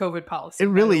anthem of COVID policy. It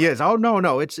really is. Oh,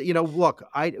 no. It's, look,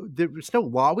 there was no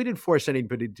law. We didn't force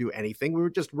anybody to do anything. We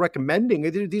were just recommending.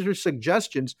 These are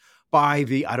suggestions by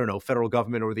the, federal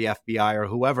government or the FBI or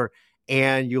whoever.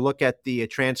 And you look at the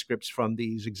transcripts from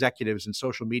these executives and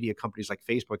social media companies like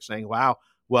Facebook saying, wow,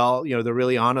 well, they're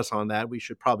really honest on that. We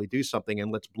should probably do something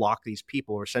and let's block these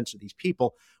people or censor these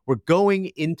people. We're going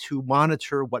in to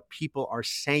monitor what people are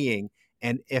saying.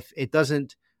 And if it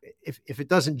doesn't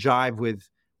jive with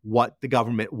what the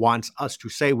government wants us to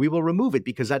say, we will remove it,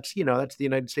 because that's the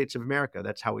United States of America.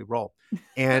 That's how we roll.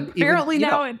 And apparently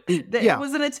it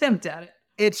was an attempt at it.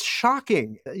 It's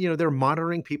shocking. They're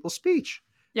monitoring people's speech.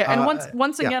 Yeah. And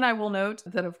once again, I will note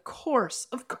that, of course,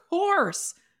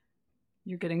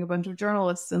 you're getting a bunch of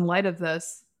journalists in light of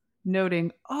this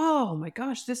noting, oh my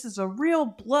gosh, this is a real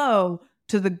blow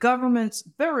to the government's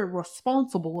very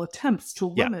responsible attempts to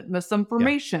limit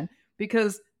misinformation,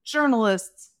 because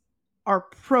journalists are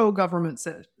pro-government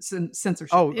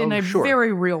censorship in a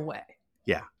very real way.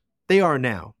 Yeah, they are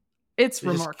now. It's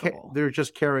remarkable. They're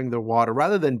just carrying the water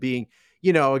rather than being,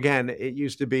 again, it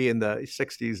used to be in the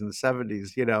 60s and the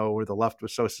 70s, where the left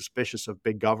was so suspicious of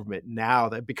big government. Now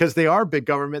that because they are big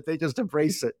government, they just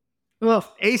embrace it. Ugh.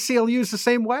 ACLU is the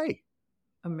same way.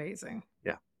 Amazing.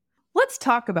 Yeah. Let's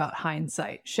talk about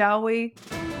hindsight, shall we?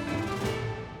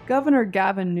 Governor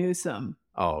Gavin Newsom.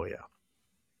 Oh, yeah.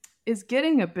 Is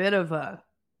getting a bit of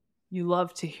you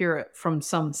love to hear it from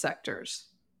some sectors,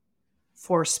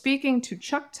 for speaking to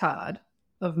Chuck Todd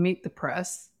of Meet the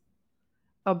Press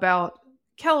about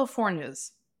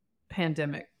California's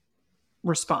pandemic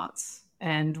response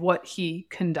and what he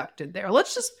conducted there.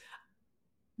 This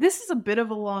is a bit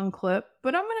of a long clip,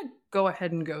 but I'm going to go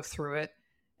ahead and go through it,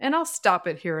 and I'll stop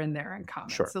it here and there and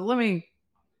comment. Sure. So let me.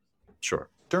 Sure.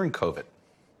 During COVID,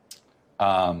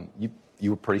 you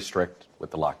were pretty strict with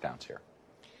the lockdowns here.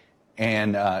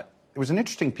 And there was an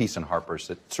interesting piece in Harper's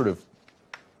that sort of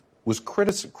was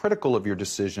critical of your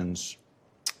decisions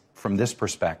from this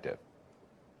perspective.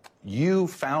 You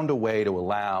found a way to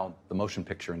allow the motion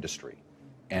picture industry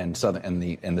and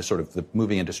the sort of the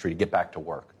movie industry to get back to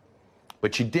work,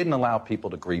 but you didn't allow people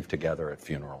to grieve together at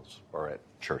funerals or at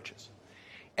churches,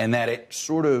 and that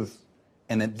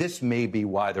this may be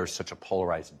why there's such a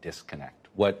polarized disconnect.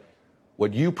 What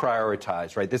you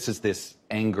prioritize, right? This is this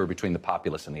anger between the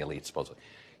populace and the elite, supposedly.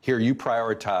 Here, you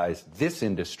prioritize this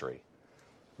industry,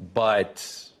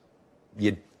 but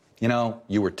you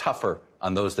were tougher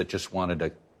on those that just wanted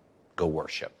to go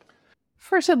worship.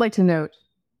 First, I'd like to note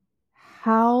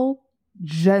how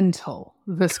gentle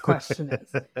this question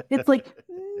is. It's like,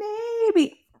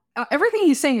 maybe everything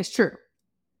he's saying is true.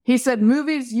 He said,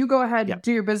 movies, you go ahead,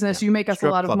 do your business. You make us Strip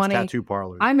a lot clubs, of money. Tattoo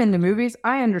parlors. I'm into movies.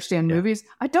 I understand movies.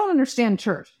 I don't understand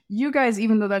church. You guys,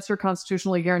 even though that's your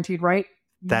constitutionally guaranteed right,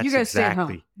 you guys stay at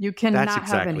home. You cannot have any.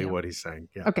 That's exactly what he's saying.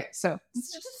 Yeah. Okay, so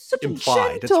it's just such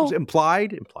implied. Gentle,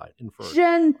 implied, inferred.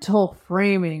 Gentle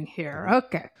framing here.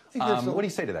 Okay. What do you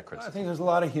say to that, Chris? I think there's a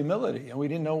lot of humility, and we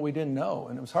didn't know what we didn't know,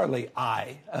 and it was hardly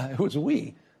it was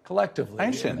we collectively. I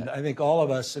understand and that. I think all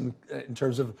of us, in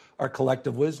terms of our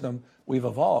collective wisdom, we've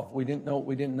evolved. We didn't know what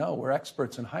we didn't know. We're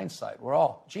experts in hindsight. We're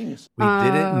all geniuses. We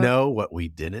didn't know what we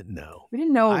didn't know. We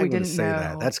didn't know what we didn't say know.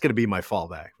 That. That's going to be my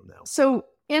fallback from now. So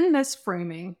in this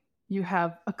framing, you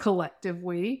have a collective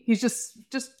we. He's just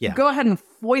go ahead and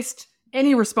foist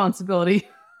any responsibility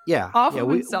off of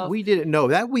himself. We didn't know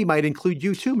that. We might include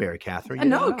you too, Mary Catherine.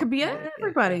 No, it could be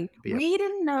everybody. We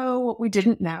didn't know what we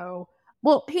didn't know.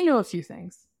 Well, he knew a few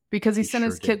things because he sent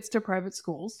his kids to private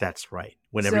schools. That's right,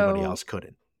 when everybody else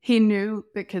couldn't. He knew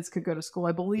that kids could go to school.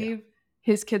 I believe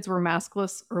his kids were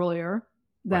maskless earlier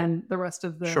than the rest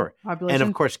of the population. And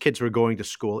of course, kids were going to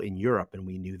school in Europe, and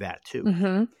we knew that too.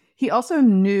 Mm-hmm. He also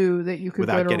knew that you could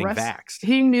without go to getting vaxxed.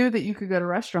 He knew that you could go to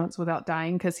restaurants without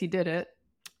dying because he did it.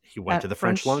 He went to the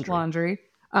French Laundry.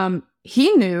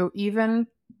 He knew even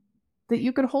that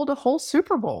you could hold a whole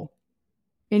Super Bowl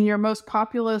in your most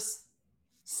populous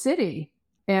city,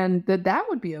 and that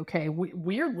would be okay.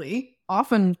 Weirdly,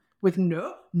 often with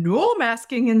no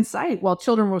masking in sight, while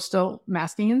children were still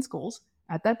masking in schools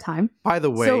at that time. By the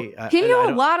way, so he knew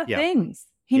a lot of things.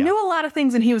 He knew a lot of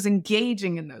things, and he was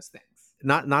engaging in those things.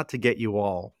 Not to get you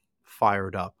all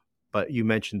fired up, but you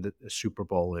mentioned the Super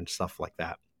Bowl and stuff like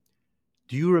that.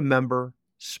 Do you remember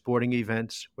sporting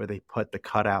events where they put the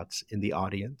cutouts in the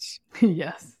audience,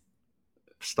 Yes.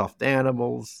 stuffed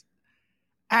animals.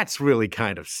 That's really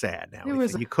kind of sad now. It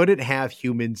was- You couldn't have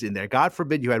humans in there. God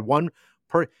forbid you had one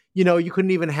you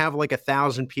couldn't even have like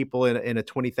 1,000 people in a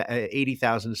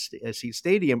 80,000 seat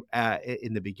stadium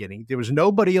in the beginning. There was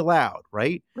nobody allowed,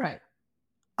 right? Right.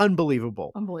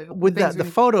 Unbelievable. Unbelievable. With Things the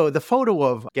photo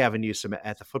of Gavin Newsom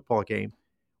at the football game,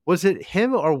 was it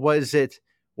him or was it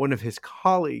one of his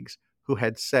colleagues who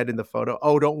had said in the photo,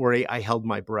 "Oh, don't worry, I held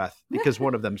my breath," because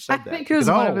one of them said I that. think it was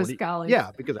one of his colleagues.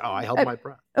 Yeah, because I held my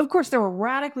breath. Of course, there were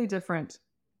radically different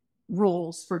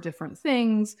rules for different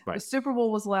things. Right. The Super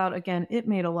Bowl was loud. Again, it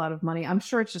made a lot of money. I'm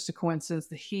sure it's just a coincidence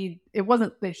that it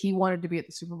wasn't that he wanted to be at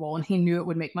the Super Bowl and he knew it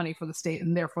would make money for the state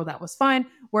and therefore that was fine.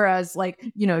 Whereas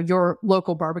your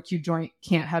local barbecue joint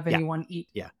can't have anyone eat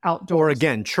outdoors. Or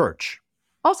again, church.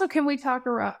 Also, can we talk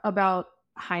about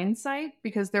hindsight?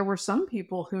 Because there were some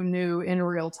people who knew in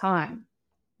real time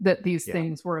that these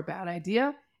things were a bad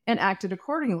idea and acted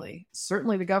accordingly.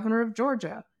 Certainly the governor of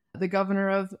Georgia, the governor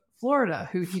of Florida,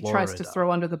 who he tries to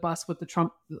throw under the bus with the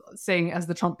Trump, saying, as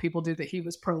the Trump people do, that he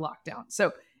was pro-lockdown.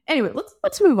 So anyway,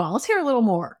 let's move on. Let's hear a little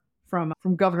more from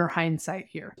Governor Hindsight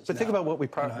here. But think about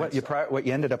what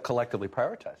you ended up collectively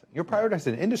prioritizing. You're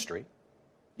prioritizing industry,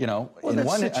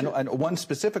 one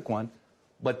specific one,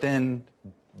 but then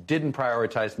didn't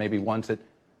prioritize maybe ones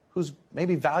whose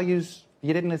maybe values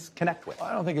you didn't connect with.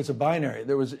 I don't think it's a binary.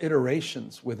 There was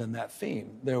iterations within that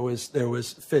theme. There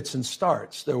was fits and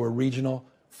starts. There were regional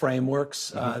frameworks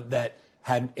that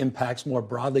had impacts more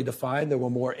broadly defined. There were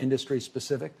more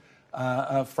industry-specific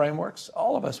frameworks.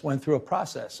 All of us went through a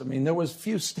process. I mean, there was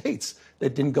few states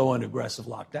that didn't go into aggressive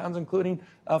lockdowns, including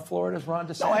Florida's Ron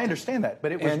DeSantis. No, I understand that,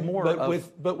 but it was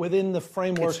but within the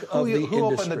framework of the who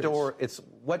opened the door. It's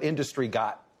what industry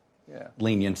got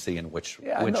leniency and which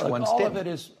ones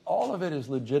didn't. All of it is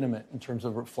legitimate in terms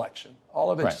of reflection.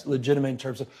 All of it's legitimate in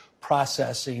terms of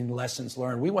processing lessons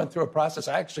learned. We went through a process.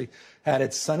 I actually had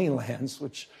at Sunnylands,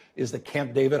 which is the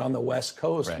Camp David on the West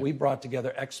Coast. Right. We brought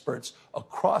together experts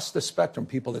across the spectrum,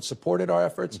 people that supported our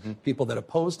efforts, people that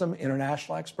opposed them,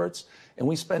 international experts. And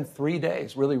we spent 3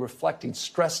 days really reflecting,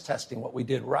 stress testing what we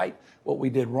did right, what we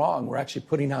did wrong. We're actually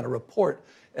putting out a report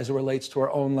as it relates to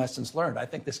our own lessons learned. I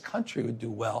think this country would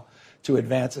do well to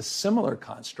advance a similar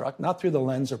construct, not through the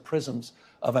lens or prisms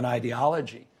of an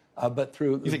ideology, but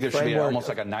through You think there should be almost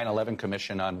like a 9/11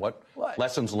 commission on what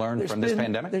lessons learned from this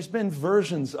pandemic? There's been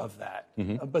versions of that,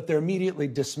 but they're immediately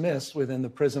dismissed within the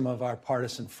prism of our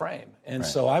partisan frame. And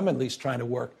so I'm at least trying to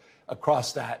work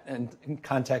across that and in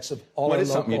context of all What our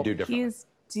is something you do differently? He's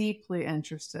deeply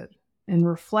interested in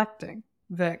reflecting,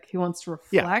 Vic. He wants to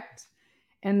reflect.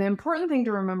 And the important thing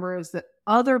to remember is that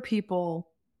other people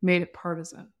made it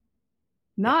partisan,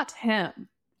 not him.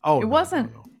 Oh, it wasn't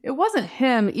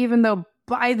him, even though,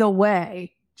 by the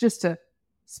way,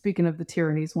 speaking of the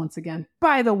tyrannies once again,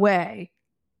 by the way,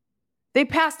 they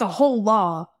passed a whole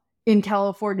law in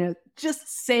California just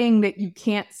saying that you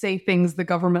can't say things the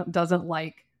government doesn't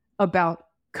like about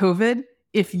COVID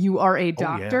if you are a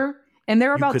doctor. And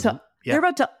they're about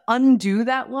to undo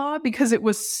that law because it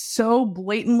was so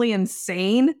blatantly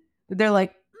insane that they're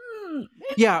like,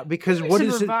 because we what should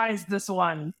is revise this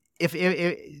one. If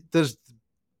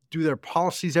do their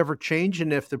policies ever change?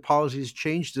 And if the policies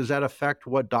change, does that affect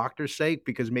what doctors say?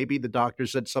 Because maybe the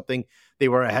doctors said something, they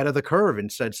were ahead of the curve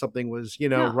and said something was,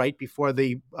 right before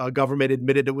the government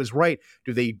admitted it was right.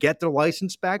 Do they get their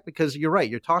license back? Because you're right.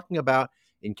 You're talking about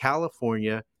in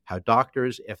California, how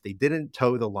doctors, if they didn't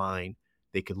toe the line,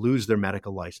 they could lose their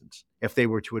medical license if they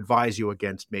were to advise you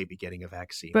against maybe getting a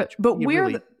vaccine. But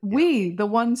we, the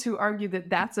ones who argue that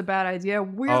that's a bad idea,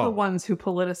 we're the ones who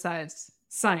politicize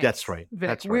science. That's right. Vic.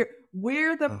 That's right.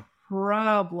 We're the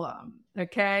problem.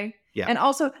 Okay. Yeah. And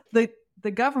also the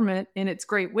government, in its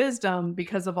great wisdom,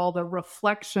 because of all the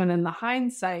reflection and the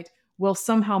hindsight, will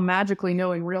somehow magically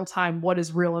know in real time what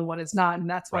is real and what is not. And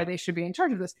that's why they should be in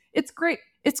charge of this. It's great.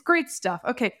 It's great stuff.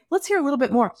 Okay. Let's hear a little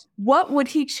bit more. What would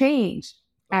he change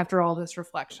after all this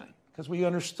reflection? Because we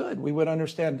would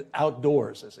understand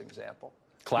outdoors as an example.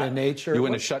 The nature. You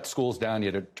wouldn't have shut schools down.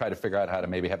 You'd have tried to figure out how to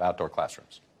maybe have outdoor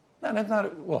classrooms. No, that's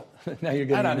not. Well, now you're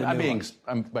getting into nuance.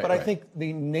 But I think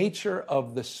the nature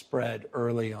of the spread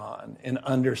early on and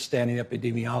understanding the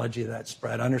epidemiology of that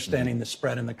spread, understanding the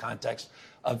spread in the context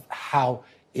of how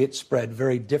it spread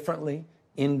very differently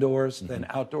indoors than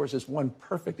outdoors is one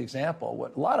perfect example.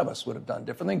 What a lot of us would have done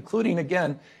differently, including,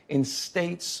 again, in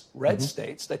states, red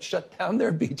states, that shut down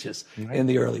their beaches in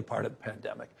the early part of the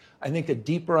pandemic. I think a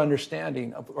deeper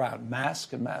understanding around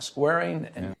mask and mask wearing.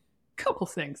 And couple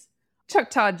things. Chuck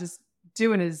Todd just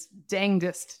doing his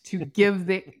dangdest to give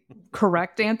the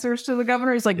correct answers to the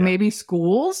governor. He's like, Yeah. maybe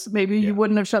schools, maybe Yeah. you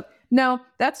wouldn't have shut. No,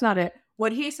 that's not it.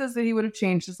 What he says that he would have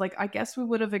changed is like, I guess we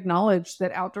would have acknowledged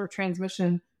that outdoor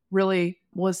transmission really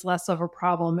was less of a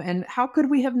problem. And how could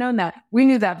we have known that? We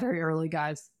knew that very early,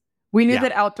 guys. We knew Yeah.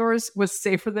 that outdoors was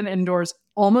safer than indoors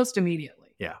almost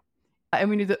immediately. Yeah. And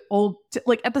we knew that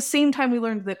at the same time we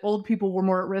learned that old people were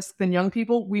more at risk than young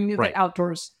people, we knew Right. that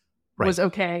outdoors was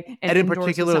okay. And in indoors was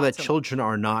particular, not that so much. children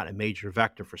are not a major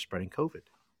vector for spreading COVID.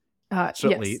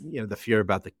 Certainly, Yes. the fear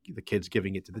about the kids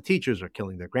giving it to the teachers or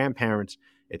killing their grandparents,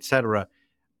 etc.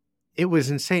 It was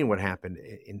insane what happened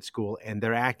in school, and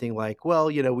they're acting like, well,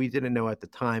 we didn't know at the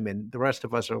time, and the rest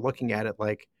of us are looking at it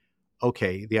like,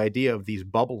 okay, the idea of these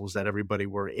bubbles that everybody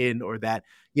were in, or that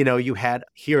you had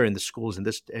here in the schools in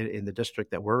the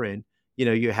district that we're in,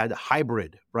 you had a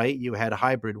hybrid, right? You had a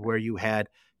hybrid where you had,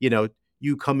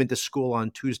 you come into school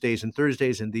on Tuesdays and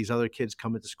Thursdays, and these other kids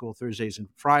come into school Thursdays and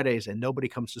Fridays, and nobody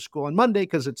comes to school on Monday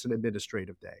because it's an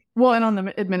administrative day. Well, and on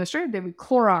the administrative day, we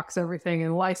Clorox everything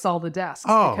and Lysol the desks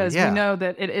because we know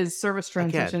that it is service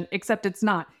transition, except it's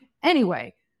not.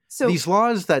 Anyway, so these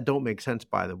laws that don't make sense,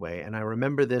 by the way, and I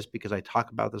remember this because I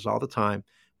talk about this all the time,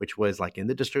 which was like in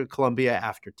the District of Columbia,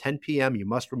 after 10 p.m., you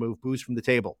must remove booze from the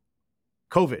table.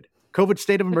 COVID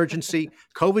state of emergency.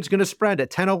 COVID's going to spread at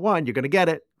 10:01. You're going to get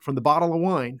it from the bottle of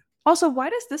wine. Also, why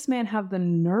does this man have the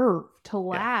nerve to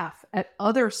laugh at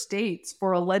other states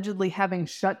for allegedly having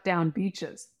shut down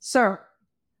beaches? Sir,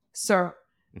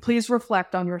 please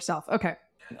reflect on yourself. Okay.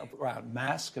 Around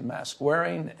mask and mask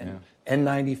wearing and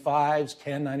N95s,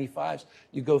 KN95s.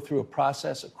 You go through a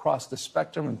process across the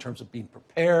spectrum in terms of being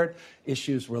prepared,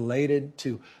 issues related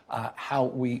to how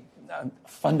we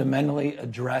fundamentally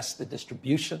address the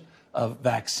distribution of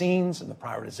vaccines and the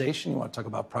prioritization. You want to talk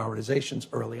about prioritizations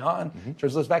early on. In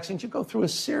terms of those vaccines, you go through a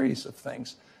series of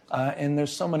things. And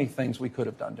there's so many things we could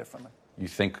have done differently. You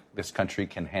think this country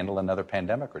can handle another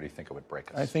pandemic, or do you think it would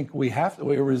break us? I think we have to.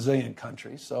 We're a resilient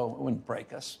country, so it wouldn't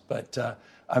break us. But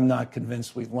I'm not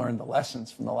convinced we've learned the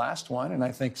lessons from the last one, and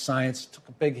I think science took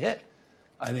a big hit.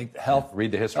 I think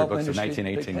read the history books of industry,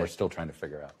 1918. We're still trying to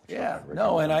figure out.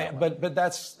 But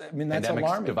that's Pandemics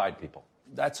alarming. divide people.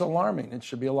 That's alarming. It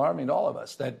should be alarming to all of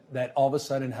us that all of a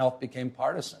sudden health became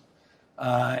partisan.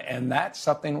 And that's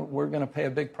something we're going to pay a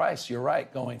big price, you're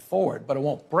right, going forward. But it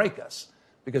won't break us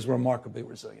because we're remarkably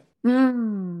resilient.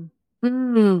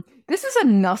 This is a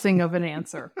nothing of an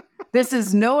answer. This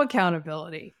is no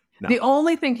accountability. No. The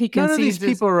only thing he can see none of these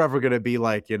people are ever going to be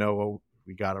like, oh,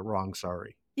 we got it wrong,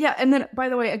 sorry. Yeah, and then, by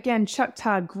the way, again, Chuck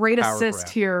Todd, great assist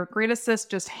here. Great assist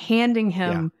just handing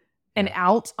him an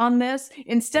out on this.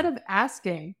 Instead of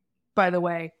asking, by the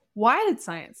way, why did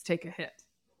science take a hit?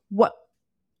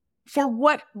 For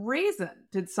what reason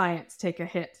did science take a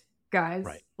hit, guys?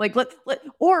 Right. Like,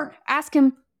 or ask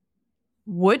him,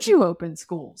 would you open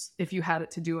schools if you had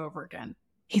it to do over again?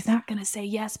 He's not going to say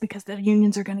yes because the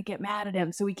unions are going to get mad at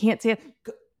him. So he can't say it.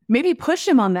 Maybe push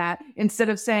him on that instead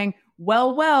of saying,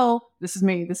 well, this is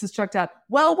me. This is Chuck Todd.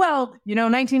 Well,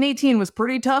 1918 was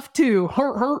pretty tough too.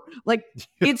 Like,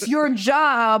 it's your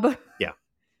job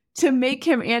to make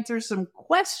him answer some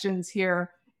questions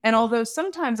here. And although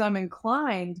sometimes I'm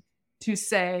inclined to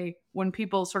say when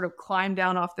people sort of climb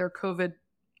down off their COVID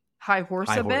high horse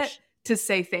a bit, to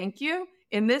say thank you,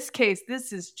 in this case,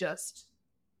 this is just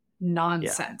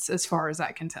nonsense as far as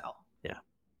I can tell. Yeah.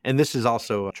 And this is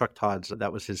also Chuck Todd's,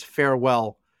 that was his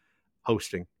farewell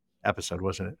hosting episode,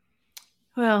 wasn't it?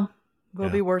 Well, we'll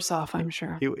be worse off, I'm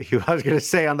sure. I was going to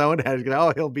say on the one hand,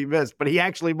 he'll be missed, but he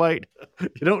actually might.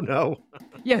 You don't know.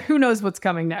 Yeah, who knows what's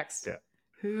coming next? Yeah.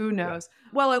 Who knows? Yeah.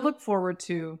 Well, I look forward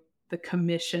to the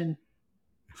commission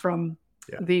from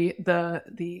the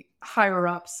higher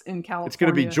ups in California. It's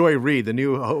going to be Joy Reid, the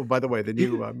new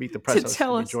Meet the Press host.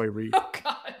 Tell us, Joy Reid. Oh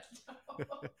God.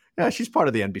 Yeah, she's part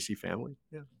of the NBC family.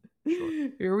 Yeah. Sure.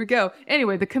 Here we go.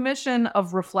 Anyway, the commission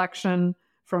of reflection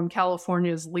from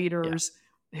California's leaders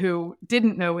who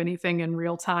didn't know anything in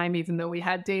real time, even though we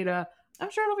had data. I'm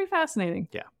sure it'll be fascinating.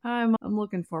 Yeah. I'm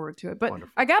looking forward to it. But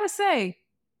wonderful. I gotta say,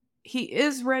 he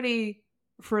is ready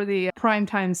for the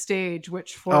primetime stage,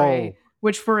 which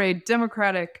for a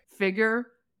Democratic figure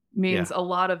means a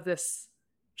lot of this.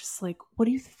 Just like, what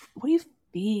do you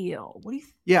feel? What do you?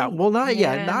 Yeah. Think, well,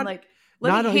 like.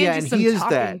 Let me hand you some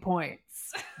talking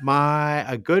points.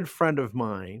 A good friend of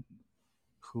mine,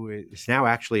 who is now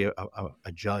actually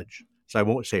a judge, so I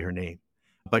won't say her name,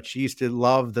 but she used to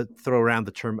love to throw around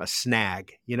the term a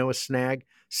snag. You know, a snag,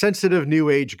 sensitive new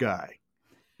age guy.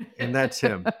 And that's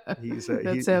him.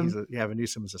 Gavin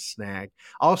Newsom is a snag.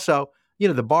 Also,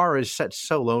 the bar is set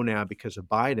so low now because of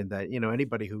Biden that,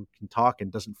 anybody who can talk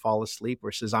and doesn't fall asleep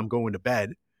or says, I'm going to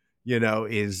bed,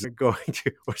 is going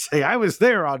to, or say, I was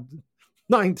there on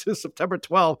 9 to September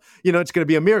 12, it's going to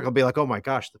be a miracle. Be like, oh my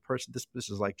gosh, the person, this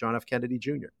is like John F. Kennedy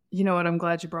Jr. You know what? I'm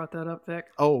glad you brought that up, Vic.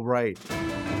 Oh, right.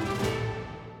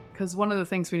 Because one of the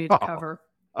things we need to cover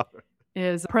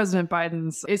is President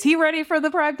Biden's, is he ready for the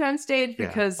primetime stage?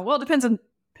 Because, well, it depends on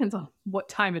what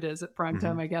time it is at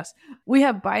primetime, I guess. We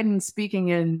have Biden speaking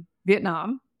in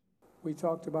Vietnam. We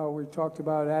talked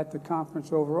about at the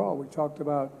conference overall, we talked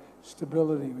about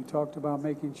stability. We talked about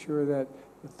making sure that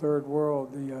the third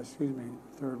world, the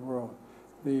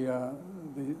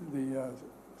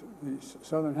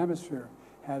Southern Hemisphere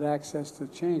had access to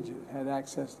changes,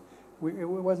 it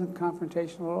wasn't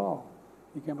confrontational at all.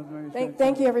 He came up with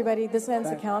Thank you, everybody. This ends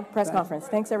the press conference.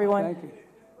 Thanks, everyone.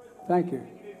 Thank you.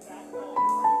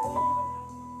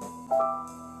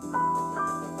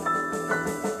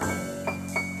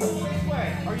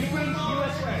 Are you bringing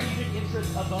U.S. strategic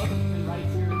interests above human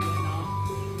rights here in Vietnam?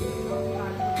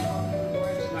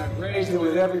 I've raised it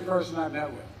with every person I've met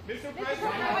with. Mr.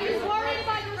 President, are you worried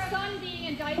about your son being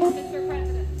indicted, Mr.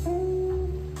 President?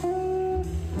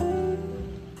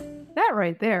 That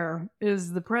right there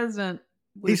is the president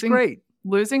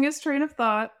losing his train of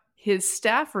thought, his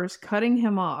staffers cutting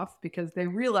him off because they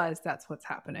realize that's what's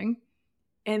happening,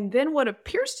 and then what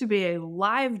appears to be a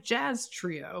live jazz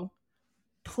trio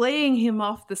playing him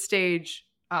off the stage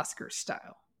Oscar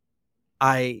style.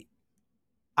 I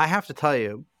have to tell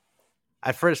you,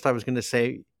 at first I was going to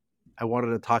say I wanted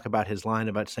to talk about his line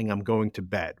about saying I'm going to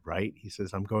bed, right? He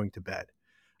says, I'm going to bed.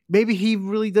 Maybe he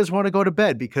really does want to go to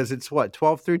bed because it's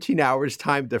 12, 13 hours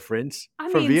time difference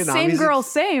for Vietnam. Same girl,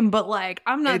 same, but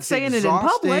I'm not saying it in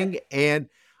public. And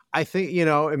I think,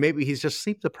 and maybe he's just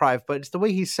sleep deprived, but it's the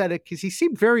way he said it because he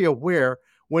seemed very aware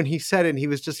when he said it and he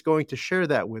was just going to share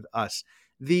that with us.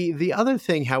 The other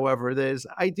thing, however, is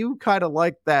I do kind of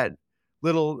like that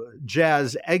little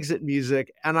jazz exit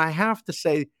music. And I have to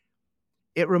say,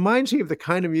 it reminds me of the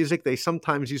kind of music they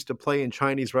sometimes used to play in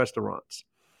Chinese restaurants.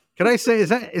 Can I say,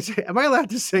 am I allowed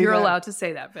to say that? You're allowed to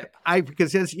say that, Vic.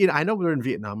 Because I know we're in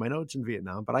Vietnam. I know it's in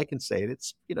Vietnam, but I can say it.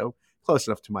 It's, close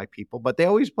enough to my people. But they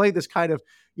always play this kind of,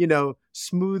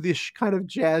 smoothish, kind of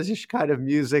jazzish kind of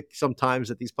music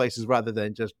sometimes at these places rather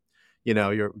than just,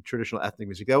 your traditional ethnic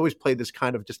music. They always play this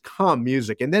kind of just calm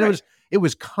music. And then it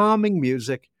was calming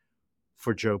music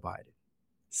for Joe Biden.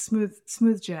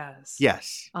 Smooth jazz.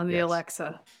 Yes. On the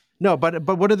Alexa. No, but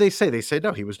what do they say? They say,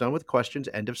 no, he was done with questions.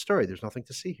 End of story. There's nothing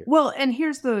to see here. Well, and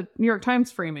here's the New York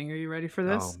Times framing. Are you ready for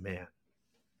this? Oh, man.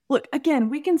 Look, again,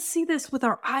 we can see this with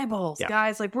our eyeballs,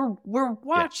 guys. We're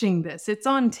watching this. It's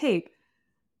on tape.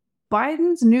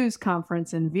 Biden's news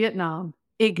conference in Vietnam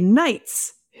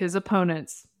ignites his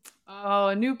opponents. Oh,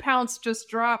 a new pounce just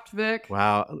dropped, Vic.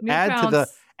 Wow.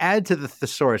 Add to the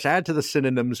thesaurus. Add to the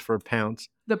synonyms for pounce.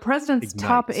 The president's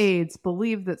top aides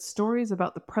believe that stories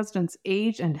about the president's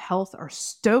age and health are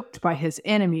stoked by his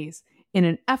enemies in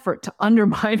an effort to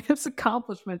undermine his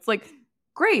accomplishments.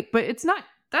 Great, but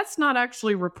that's not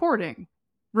actually reporting.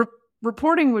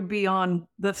 Reporting would be on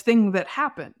the thing that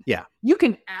happened. Yeah. You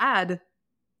can add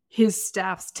his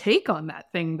staff's take on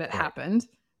that thing that happened,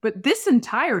 but this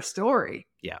entire story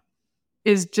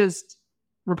is just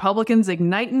Republicans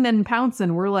igniting and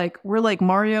pouncing. We're like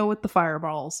Mario with the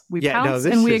fireballs. We pounce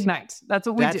and we ignite. That's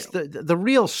what we do. The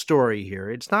real story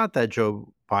here. It's not that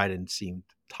Joe Biden seemed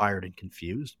tired and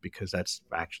confused, because that's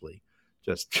actually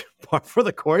just par for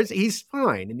the course. He's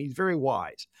fine and he's very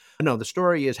wise. No, the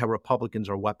story is how Republicans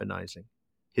are weaponizing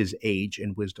his age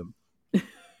and wisdom.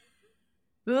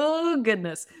 Oh,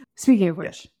 goodness. Speaking of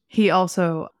which, he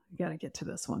also, got to get to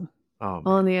this one. Oh,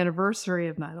 on the anniversary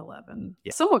of 9/11,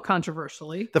 somewhat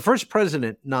controversially. The first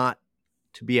president not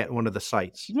to be at one of the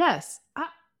sites. Yes.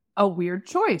 A weird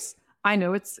choice. I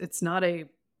know it's not a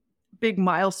big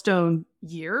milestone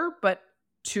year, but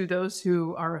to those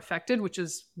who are affected, which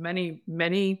is many,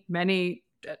 many, many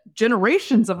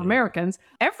generations of Americans,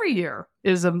 every year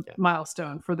is a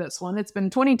milestone for this one. It's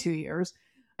been 22 years.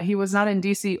 He was not in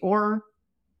D.C. or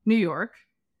New York.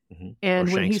 Mm-hmm. And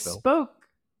or when he spoke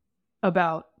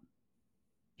about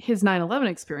his 9/11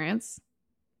 experience,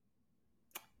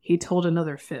 he told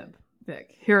another fib.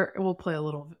 Vic, here, we'll play a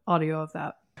little audio of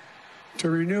that. To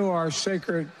renew our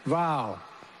sacred vow,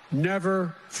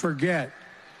 never forget.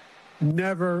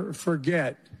 Never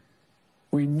forget.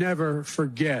 We never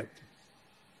forget.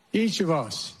 Each of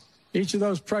us, each of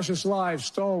those precious lives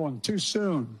stolen too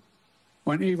soon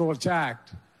when evil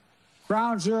attacked.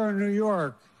 Ground Zero in New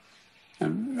York.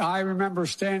 And I remember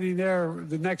standing there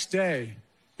the next day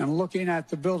and looking at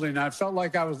the building, I felt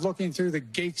like I was looking through the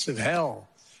gates of hell.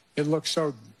 It looked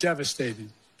so devastating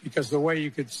because from where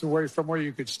you could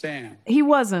stand. He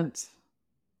wasn't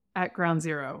at Ground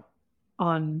Zero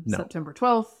on September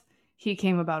 12th. He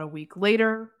came about a week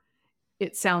later.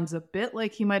 It sounds a bit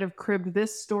like he might have cribbed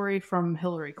this story from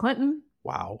Hillary Clinton.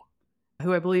 Wow.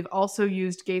 Who I believe also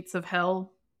used gates of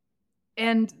hell.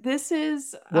 And this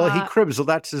is... Well, he cribs. Well,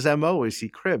 that's his MO, is he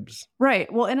cribs.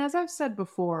 Right. Well, and as I've said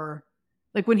before,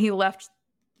 like when he left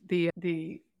the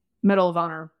Medal of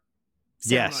Honor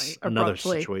ceremony, yes, another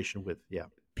situation with,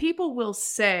 people will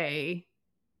say,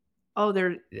 oh,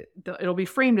 it'll be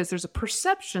framed as there's a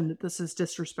perception that this is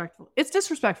disrespectful. It's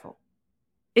disrespectful.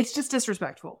 It's just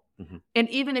disrespectful. Mm-hmm. And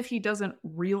even if he doesn't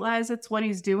realize it's what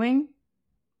he's doing,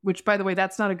 which, by the way,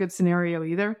 that's not a good scenario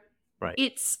either. Right.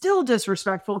 It's still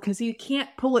disrespectful because he can't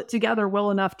pull it together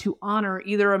well enough to honor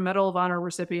either a Medal of Honor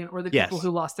recipient or the people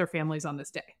who lost their families on this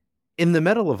day. In the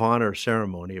Medal of Honor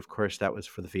ceremony, of course, that was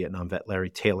for the Vietnam vet Larry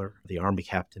Taylor, the Army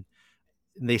captain.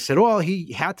 And they said, well,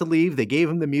 he had to leave. They gave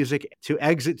him the music to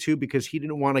exit to because he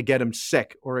didn't want to get him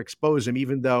sick or expose him,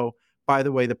 even though, by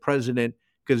the way, the president,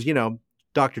 because,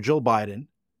 Dr. Jill Biden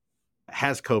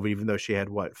has COVID, even though she had,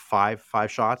 five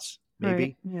shots,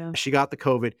 maybe? Right, yeah. She got the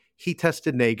COVID. He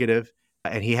tested negative,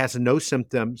 and he has no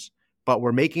symptoms, but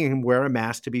we're making him wear a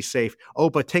mask to be safe. Oh,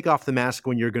 but take off the mask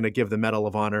when you're going to give the Medal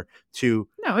of Honor to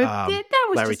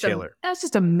Larry Taylor. That was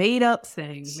just a made-up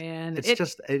thing, man.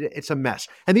 It's a mess.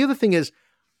 And the other thing is,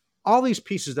 all these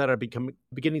pieces that are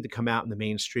beginning to come out in the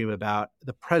mainstream about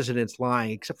the president's lying,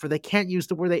 except for they can't use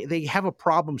the word. They have a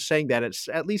problem saying that. It's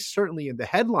at least certainly in the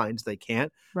headlines they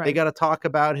can't. Right. They got to talk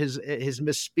about his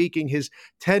misspeaking, his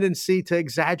tendency to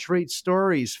exaggerate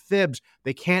stories, fibs.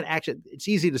 They can't actually. It's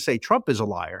easy to say Trump is a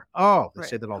liar. Oh, they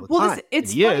say that all the time.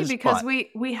 It's funny because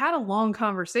we had a long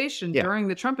conversation during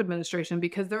the Trump administration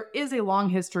because there is a long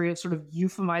history of sort of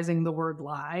euphemizing the word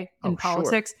lie in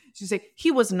politics. Sure. So you say he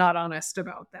was not honest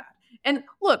about that. And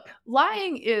look,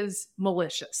 lying is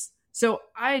malicious. So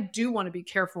I do want to be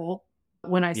careful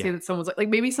when I say that someone's like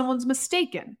maybe someone's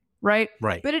mistaken, right?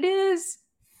 Right. But it is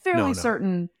fairly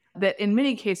certain that in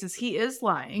many cases he is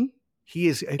lying. He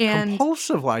is a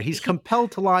compulsive liar. He's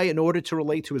compelled to lie in order to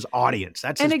relate to his audience.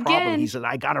 That's his problem. He said,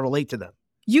 I got to relate to them.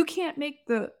 You can't make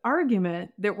the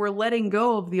argument that we're letting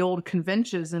go of the old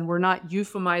conventions and we're not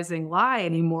euphemizing lie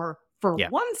anymore for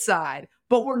one side,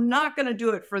 but we're not going to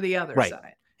do it for the other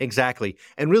side. Exactly.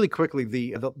 And really quickly,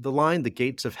 the line, the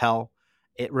gates of hell,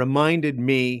 it reminded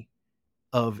me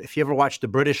of, if you ever watched The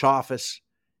British Office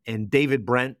and David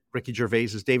Brent, Ricky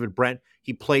Gervais's David Brent,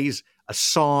 he plays a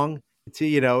song to,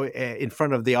 in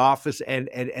front of the office and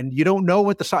you don't know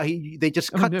what the song, they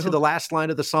just cut to the last line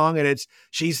of the song and it's,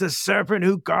 she's the serpent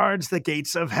who guards the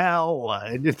gates of hell.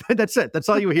 And that's it. That's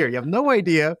all you hear. You have no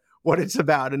idea what it's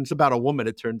about. And it's about a woman,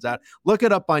 it turns out. Look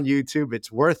it up on YouTube.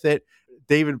 It's worth it.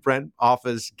 David Brent,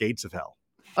 Office, Gates of Hell.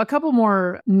 A couple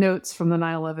more notes from the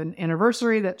 9/11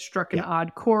 anniversary that struck an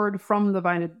odd chord from the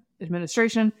Biden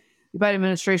administration. The Biden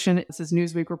administration, this is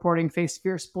Newsweek reporting, faced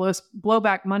fierce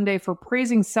blowback Monday for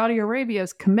praising Saudi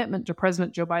Arabia's commitment to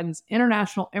President Joe Biden's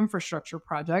international infrastructure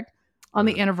project on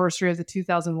the anniversary of the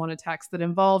 2001 attacks that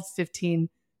involved 15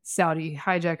 Saudi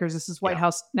hijackers. This is White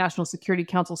House National Security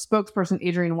Council spokesperson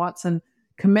Adrienne Watson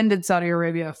commended Saudi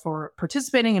Arabia for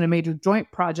participating in a major joint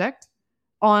project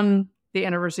on the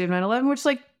anniversary of 9/11, which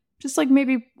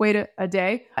maybe wait a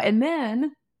day. And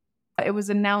then it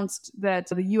was announced that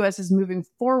the U.S. is moving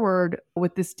forward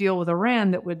with this deal with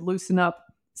Iran that would loosen up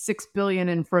 $6 billion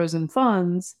in frozen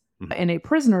funds in a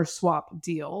prisoner swap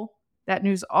deal. That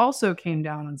news also came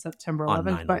down on September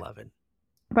 11th. On 9/11.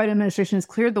 Biden administration has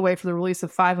cleared the way for the release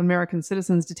of 5 American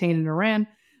citizens detained in Iran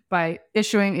by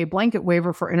issuing a blanket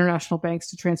waiver for international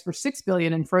banks to transfer $6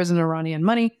 billion in frozen Iranian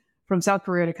money from South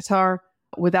Korea to Qatar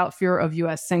without fear of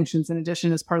U.S. sanctions. In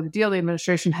addition, as part of the deal, the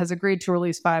administration has agreed to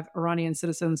release 5 Iranian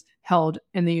citizens held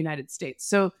in the United States.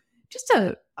 So just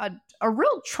a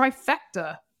real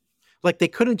trifecta. Like they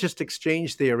couldn't just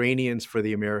exchange the Iranians for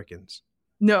the Americans.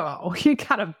 No, you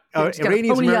gotta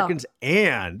Iranians, Americans,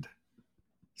 and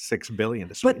 $6 billion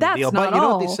to But that's deal. Not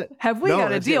all. Have we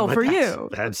got a deal for you?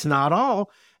 That's not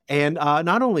all. And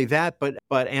not only that,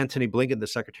 but Antony Blinken, the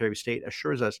Secretary of State,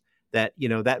 assures us that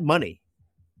that money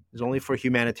is only for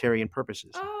humanitarian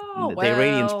purposes. Oh, the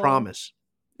Iranians promise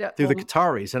through the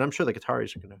Qataris, and I'm sure the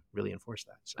Qataris are going to really enforce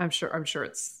that. So. I'm sure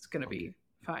it's going to be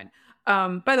fine.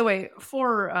 By the way,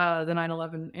 for the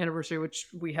 9/11 anniversary, which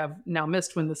we have now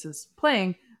missed when this is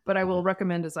playing, but I will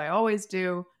recommend, as I always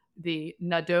do, the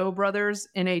Nadeau brothers,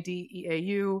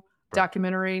 Nadeau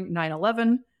documentary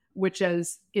 9/11. which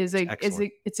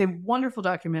it's a wonderful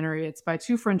documentary. It's by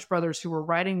two French brothers who were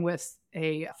riding with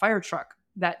a fire truck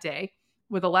that day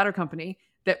with a ladder company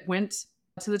that went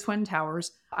to the Twin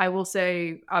Towers. I will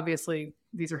say, obviously,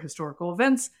 these are historical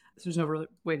events, so there's no real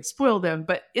way to spoil them.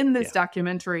 But in this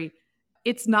documentary,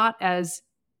 it's not as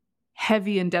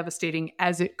heavy and devastating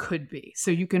as it could be.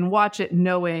 So you can watch it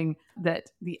knowing that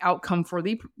the outcome for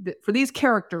these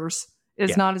characters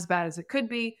is not as bad as it could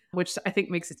be, which I think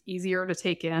makes it easier to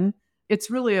take in. It's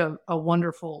really a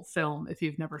wonderful film if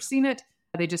you've never seen it.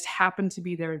 They just happened to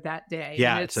be there that day.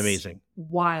 Yeah, it's amazing.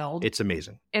 Wild. It's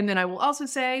amazing. And then I will also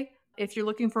say, if you're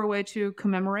looking for a way to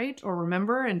commemorate or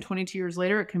remember, and 22 years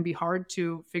later, it can be hard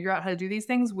to figure out how to do these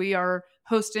things, we are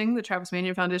hosting the Travis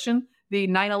Manion Foundation, the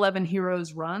 9/11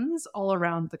 Heroes runs all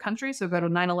around the country. So go to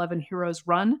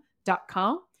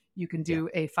 911heroesrun.com. You can do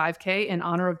a 5K in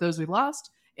honor of those we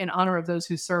lost, in honor of those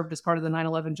who served as part of the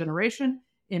 9/11 generation,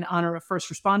 in honor of first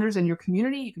responders in your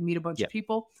community. You can meet a bunch of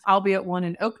people. I'll be at one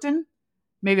in Oakton.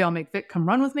 Maybe I'll make Vic come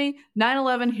run with me.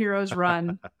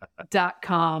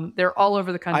 911heroesrun.com. They're all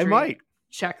over the country. I might.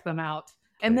 Check them out.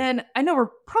 And then I know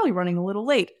we're probably running a little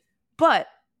late, but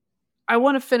I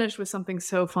want to finish with something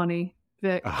so funny,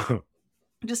 Vic.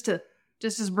 Just to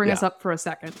bring us up for a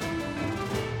second.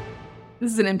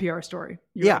 This is an NPR story.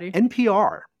 You ready?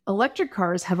 NPR. Electric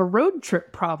cars have a road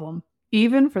trip problem,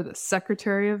 even for the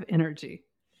Secretary of Energy.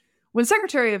 When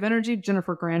Secretary of Energy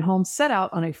Jennifer Granholm set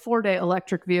out on a 4-day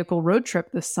electric vehicle road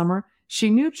trip this summer, she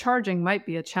knew charging might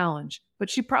be a challenge, but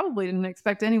she probably didn't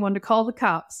expect anyone to call the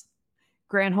cops.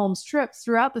 Granholm's trips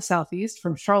throughout the Southeast,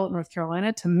 from Charlotte, North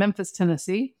Carolina to Memphis,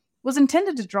 Tennessee, was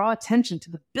intended to draw attention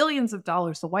to the billions of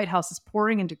dollars the White House is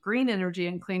pouring into green energy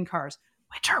and clean cars,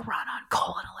 which are run on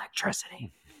coal and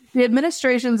electricity. The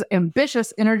administration's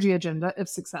ambitious energy agenda, if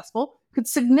successful, could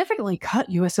significantly cut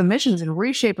U.S. emissions and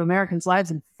reshape Americans' lives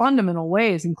in fundamental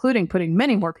ways, including putting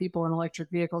many more people in electric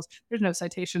vehicles. There's no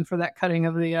citation for that cutting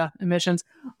of the emissions.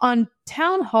 On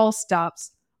town hall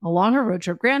stops along her road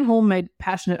trip, Granholm made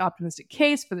passionate, optimistic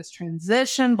case for this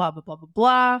transition, blah, blah, blah, blah,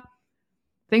 blah.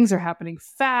 Things are happening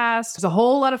fast. There's a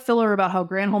whole lot of filler about how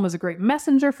Granholm is a great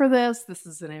messenger for this. This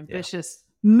is an ambitious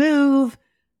move.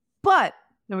 But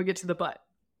then we get to the but.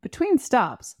 Between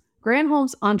stops,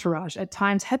 Granholm's entourage at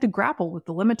times had to grapple with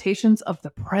the limitations of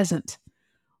the present.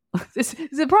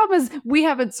 The problem is we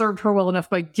haven't served her well enough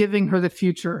by giving her the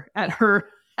future at her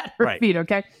feet,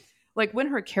 okay? Like when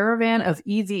her caravan of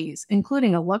EVs,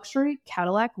 including a luxury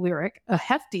Cadillac Lyriq, a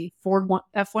hefty Ford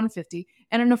F-150,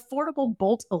 and an affordable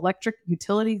Bolt electric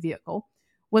utility vehicle,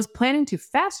 was planning to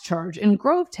fast charge in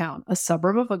Grovetown, a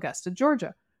suburb of Augusta,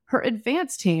 Georgia. Her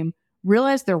advance team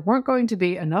realized there weren't going to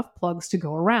be enough plugs to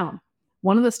go around.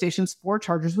 One of the station's 4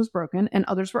 chargers was broken and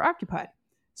others were occupied.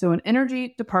 So an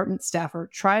energy department staffer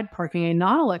tried parking a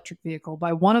non-electric vehicle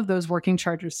by one of those working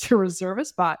chargers to reserve a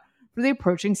spot for the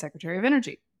approaching Secretary of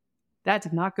Energy. That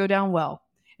did not go down well.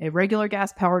 A regular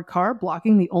gas-powered car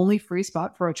blocking the only free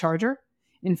spot for a charger?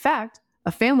 In fact,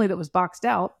 a family that was boxed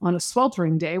out on a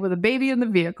sweltering day with a baby in the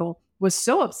vehicle was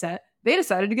so upset they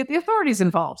decided to get the authorities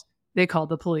involved. They called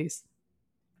the police.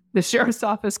 The sheriff's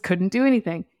office couldn't do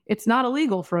anything. It's not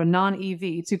illegal for a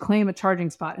non-EV to claim a charging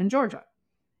spot in Georgia.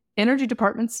 Energy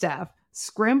department staff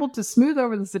scrambled to smooth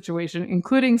over the situation,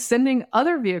 including sending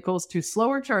other vehicles to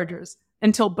slower chargers,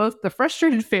 until both the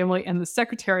frustrated family and the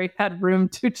secretary had room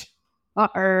to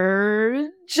charge.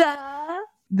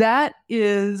 That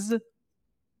is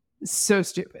so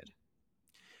stupid.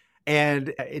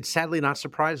 And it's sadly not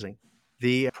surprising.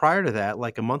 Prior to that,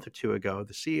 like a month or two ago,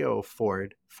 the CEO of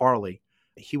Ford, Farley,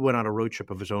 he went on a road trip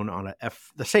of his own on the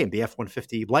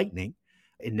F-150 Lightning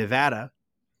in Nevada.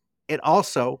 It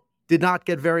also did not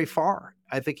get very far.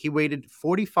 I think he waited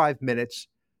 45 minutes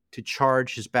to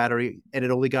charge his battery, and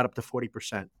it only got up to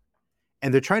 40%.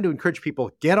 And they're trying to encourage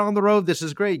people, get on the road. This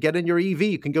is great. Get in your EV.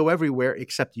 You can go everywhere,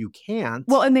 except you can't.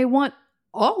 Well, and they want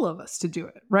all of us to do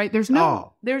it, right? There's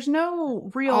no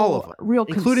real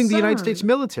including the United States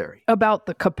military, about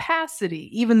the capacity,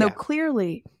 even though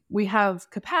clearly we have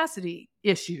capacity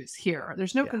issues here.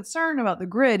 There's no concern about the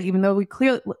grid, even though we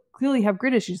clearly have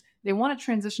grid issues. They want to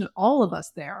transition all of us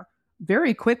there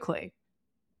very quickly.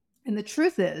 And the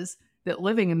truth is that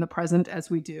living in the present as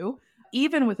we do,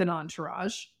 even with an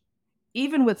entourage,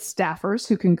 even with staffers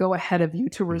who can go ahead of you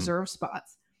to reserve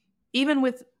spots, even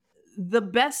with the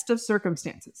best of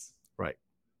circumstances, right,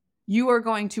 you are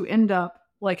going to end up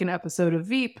like an episode of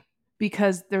Veep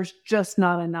because there's just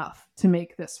not enough to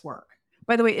make this work.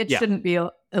 By the way, it shouldn't be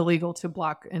illegal to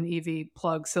block an EV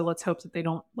plug, so let's hope that they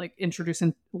don't introduce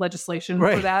legislation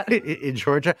for that. In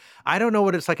Georgia, I don't know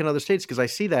what it's like in other states because I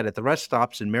see that at the rest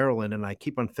stops in Maryland, and I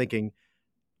keep on thinking,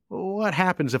 what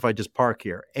happens if I just park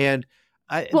here? And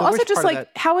also just like,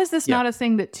 how is this not a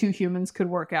thing that two humans could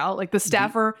work out? Like the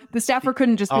staffer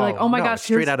couldn't just be like, oh my gosh,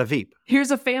 straight out of Veep.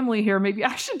 Here's a family here. Maybe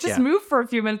I should just move for a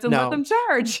few minutes and let them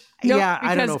charge.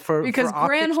 I don't know. Because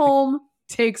Granholm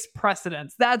takes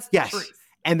precedence. That's the truth.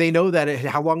 And they know that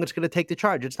how long it's going to take to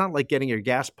charge. It's not like getting your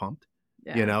gas pumped.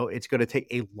 Yeah. It's going to take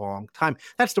a long time.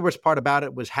 That's the worst part about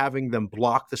it, was having them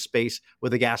block the space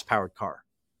with a gas-powered car.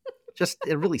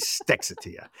 It really sticks it to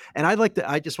you. And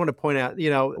I just want to point out,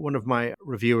 one of my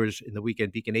reviewers in the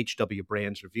Weekend Beacon, H.W.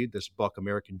 Brands, reviewed this book,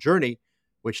 American Journey,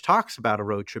 which talks about a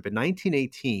road trip in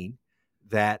 1918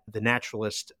 that the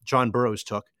naturalist John Burroughs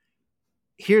took.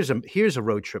 Here's a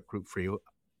road trip group for you.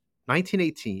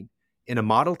 1918, in a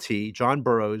Model T, John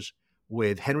Burroughs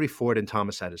with Henry Ford and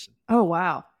Thomas Edison. Oh,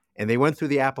 wow. And they went through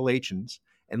the Appalachians.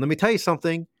 And let me tell you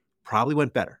something, probably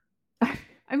went better.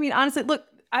 I mean, honestly, look,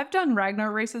 I've done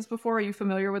Ragnar races before. Are you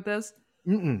familiar with this?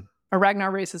 Mm-mm. A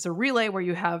Ragnar race is a relay where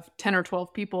you have 10 or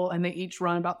 12 people and they each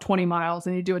run about 20 miles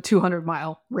and you do a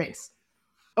 200-mile race.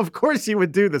 Of course you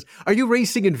would do this. Are you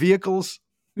racing in vehicles?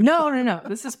 No.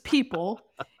 This is people.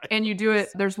 And you do it.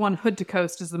 There's one, Hood to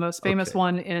Coast is the most famous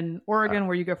one in Oregon,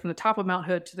 where you go from the top of Mount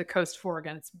Hood to the coast of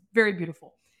Oregon. It's very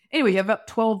beautiful. Anyway, you have about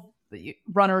 12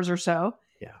 runners or so.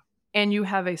 Yeah. And you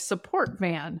have a support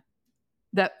van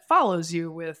that follows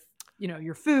you with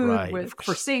your food,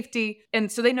 for safety.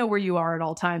 And so they know where you are at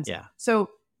all times. Yeah.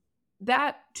 So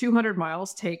that 200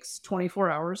 miles takes 24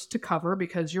 hours to cover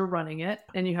because you're running it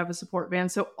and you have a support van.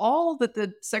 So all that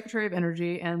the Secretary of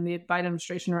Energy and the Biden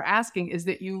administration are asking is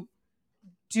that you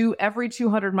do every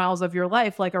 200 miles of your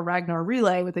life like a Ragnar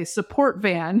relay with a support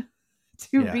van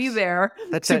to be there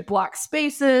to block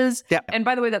spaces. Yeah. And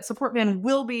by the way, that support van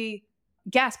will be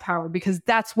gas powered because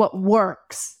that's what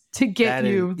works to get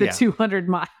you 200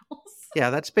 miles. Yeah,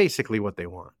 that's basically what they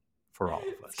want for all of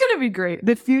us. It's going to be great.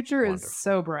 The future is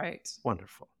so bright.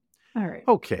 Wonderful. All right.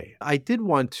 Okay. I did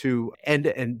want to end,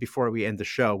 and before we end the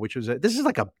show, this is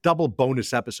like a double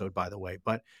bonus episode, by the way,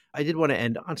 but I did want to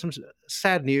end on some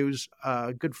sad news.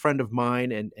 A good friend of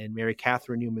mine and Mary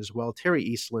Catherine knew him as well, Terry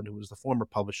Eastland, who was the former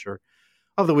publisher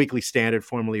of the Weekly Standard,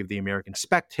 formerly of the American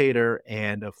Spectator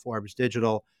and of Forbes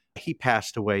Digital. He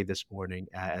passed away this morning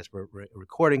as we're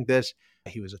recording this.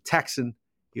 He was a Texan.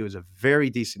 He was a very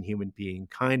decent human being,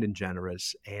 kind and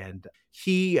generous. And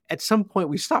at some point,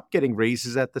 we stopped getting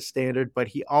raises at the Standard, but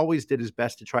he always did his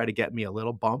best to try to get me a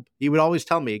little bump. He would always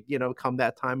tell me, come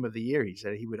that time of the year, he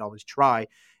said he would always try.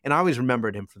 And I always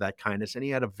remembered him for that kindness. And he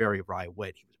had a very wry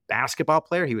wit. He was a basketball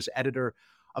player. He was editor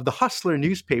of the Hustler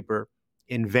newspaper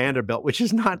in Vanderbilt, which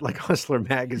is not like Hustler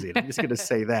magazine. I'm just going to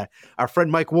say that. Our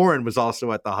friend Mike Warren was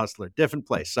also at the Hustler, different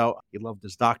place. So he loved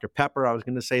his Dr. Pepper. I was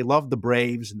going to say, loved the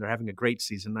Braves, and they're having a great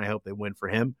season. I hope they win for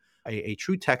him. A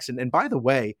true Texan. And by the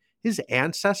way, his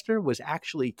ancestor was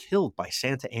actually killed by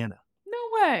Santa Anna. No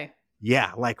way.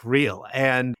 Yeah, like real.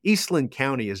 And Eastland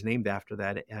County is named after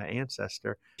that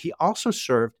ancestor. He also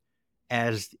served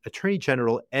as Attorney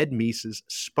General Ed Meese's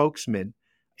spokesman.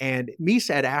 And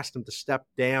Meese had asked him to step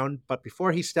down, but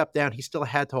before he stepped down, he still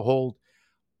had to hold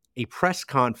a press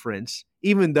conference,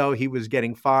 even though he was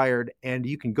getting fired. And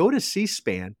you can go to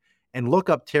C-SPAN and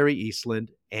look up Terry Eastland,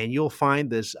 and you'll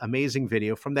find this amazing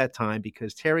video from that time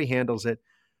because Terry handles it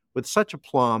with such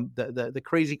aplomb. The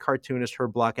crazy cartoonist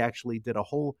Herb Block actually did a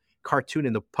whole cartoon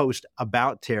in the Post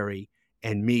about Terry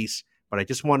and Meese. But I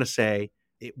just want to say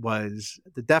it was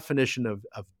the definition of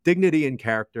dignity and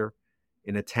character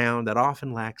in a town that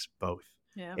often lacks both.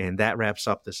 Yeah. And that wraps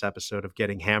up this episode of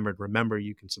Getting Hammered. Remember,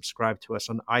 you can subscribe to us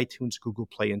on iTunes, Google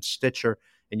Play, and Stitcher.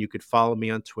 And you could follow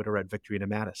me on Twitter at Victorino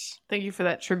Mattis. Thank you for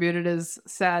that tribute. It is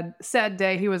sad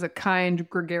day. He was a kind,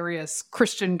 gregarious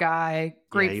Christian guy,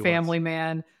 great family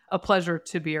man, a pleasure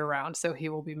to be around. So he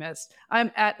will be missed. I'm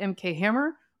at MK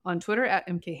Hammer on Twitter, at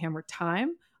MK Hammer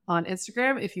Time on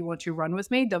Instagram. If you want to run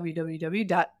with me,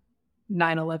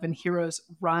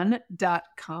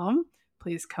 www.911heroesrun.com.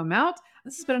 Please come out.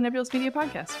 This has been a Nebulous Media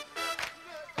Podcast.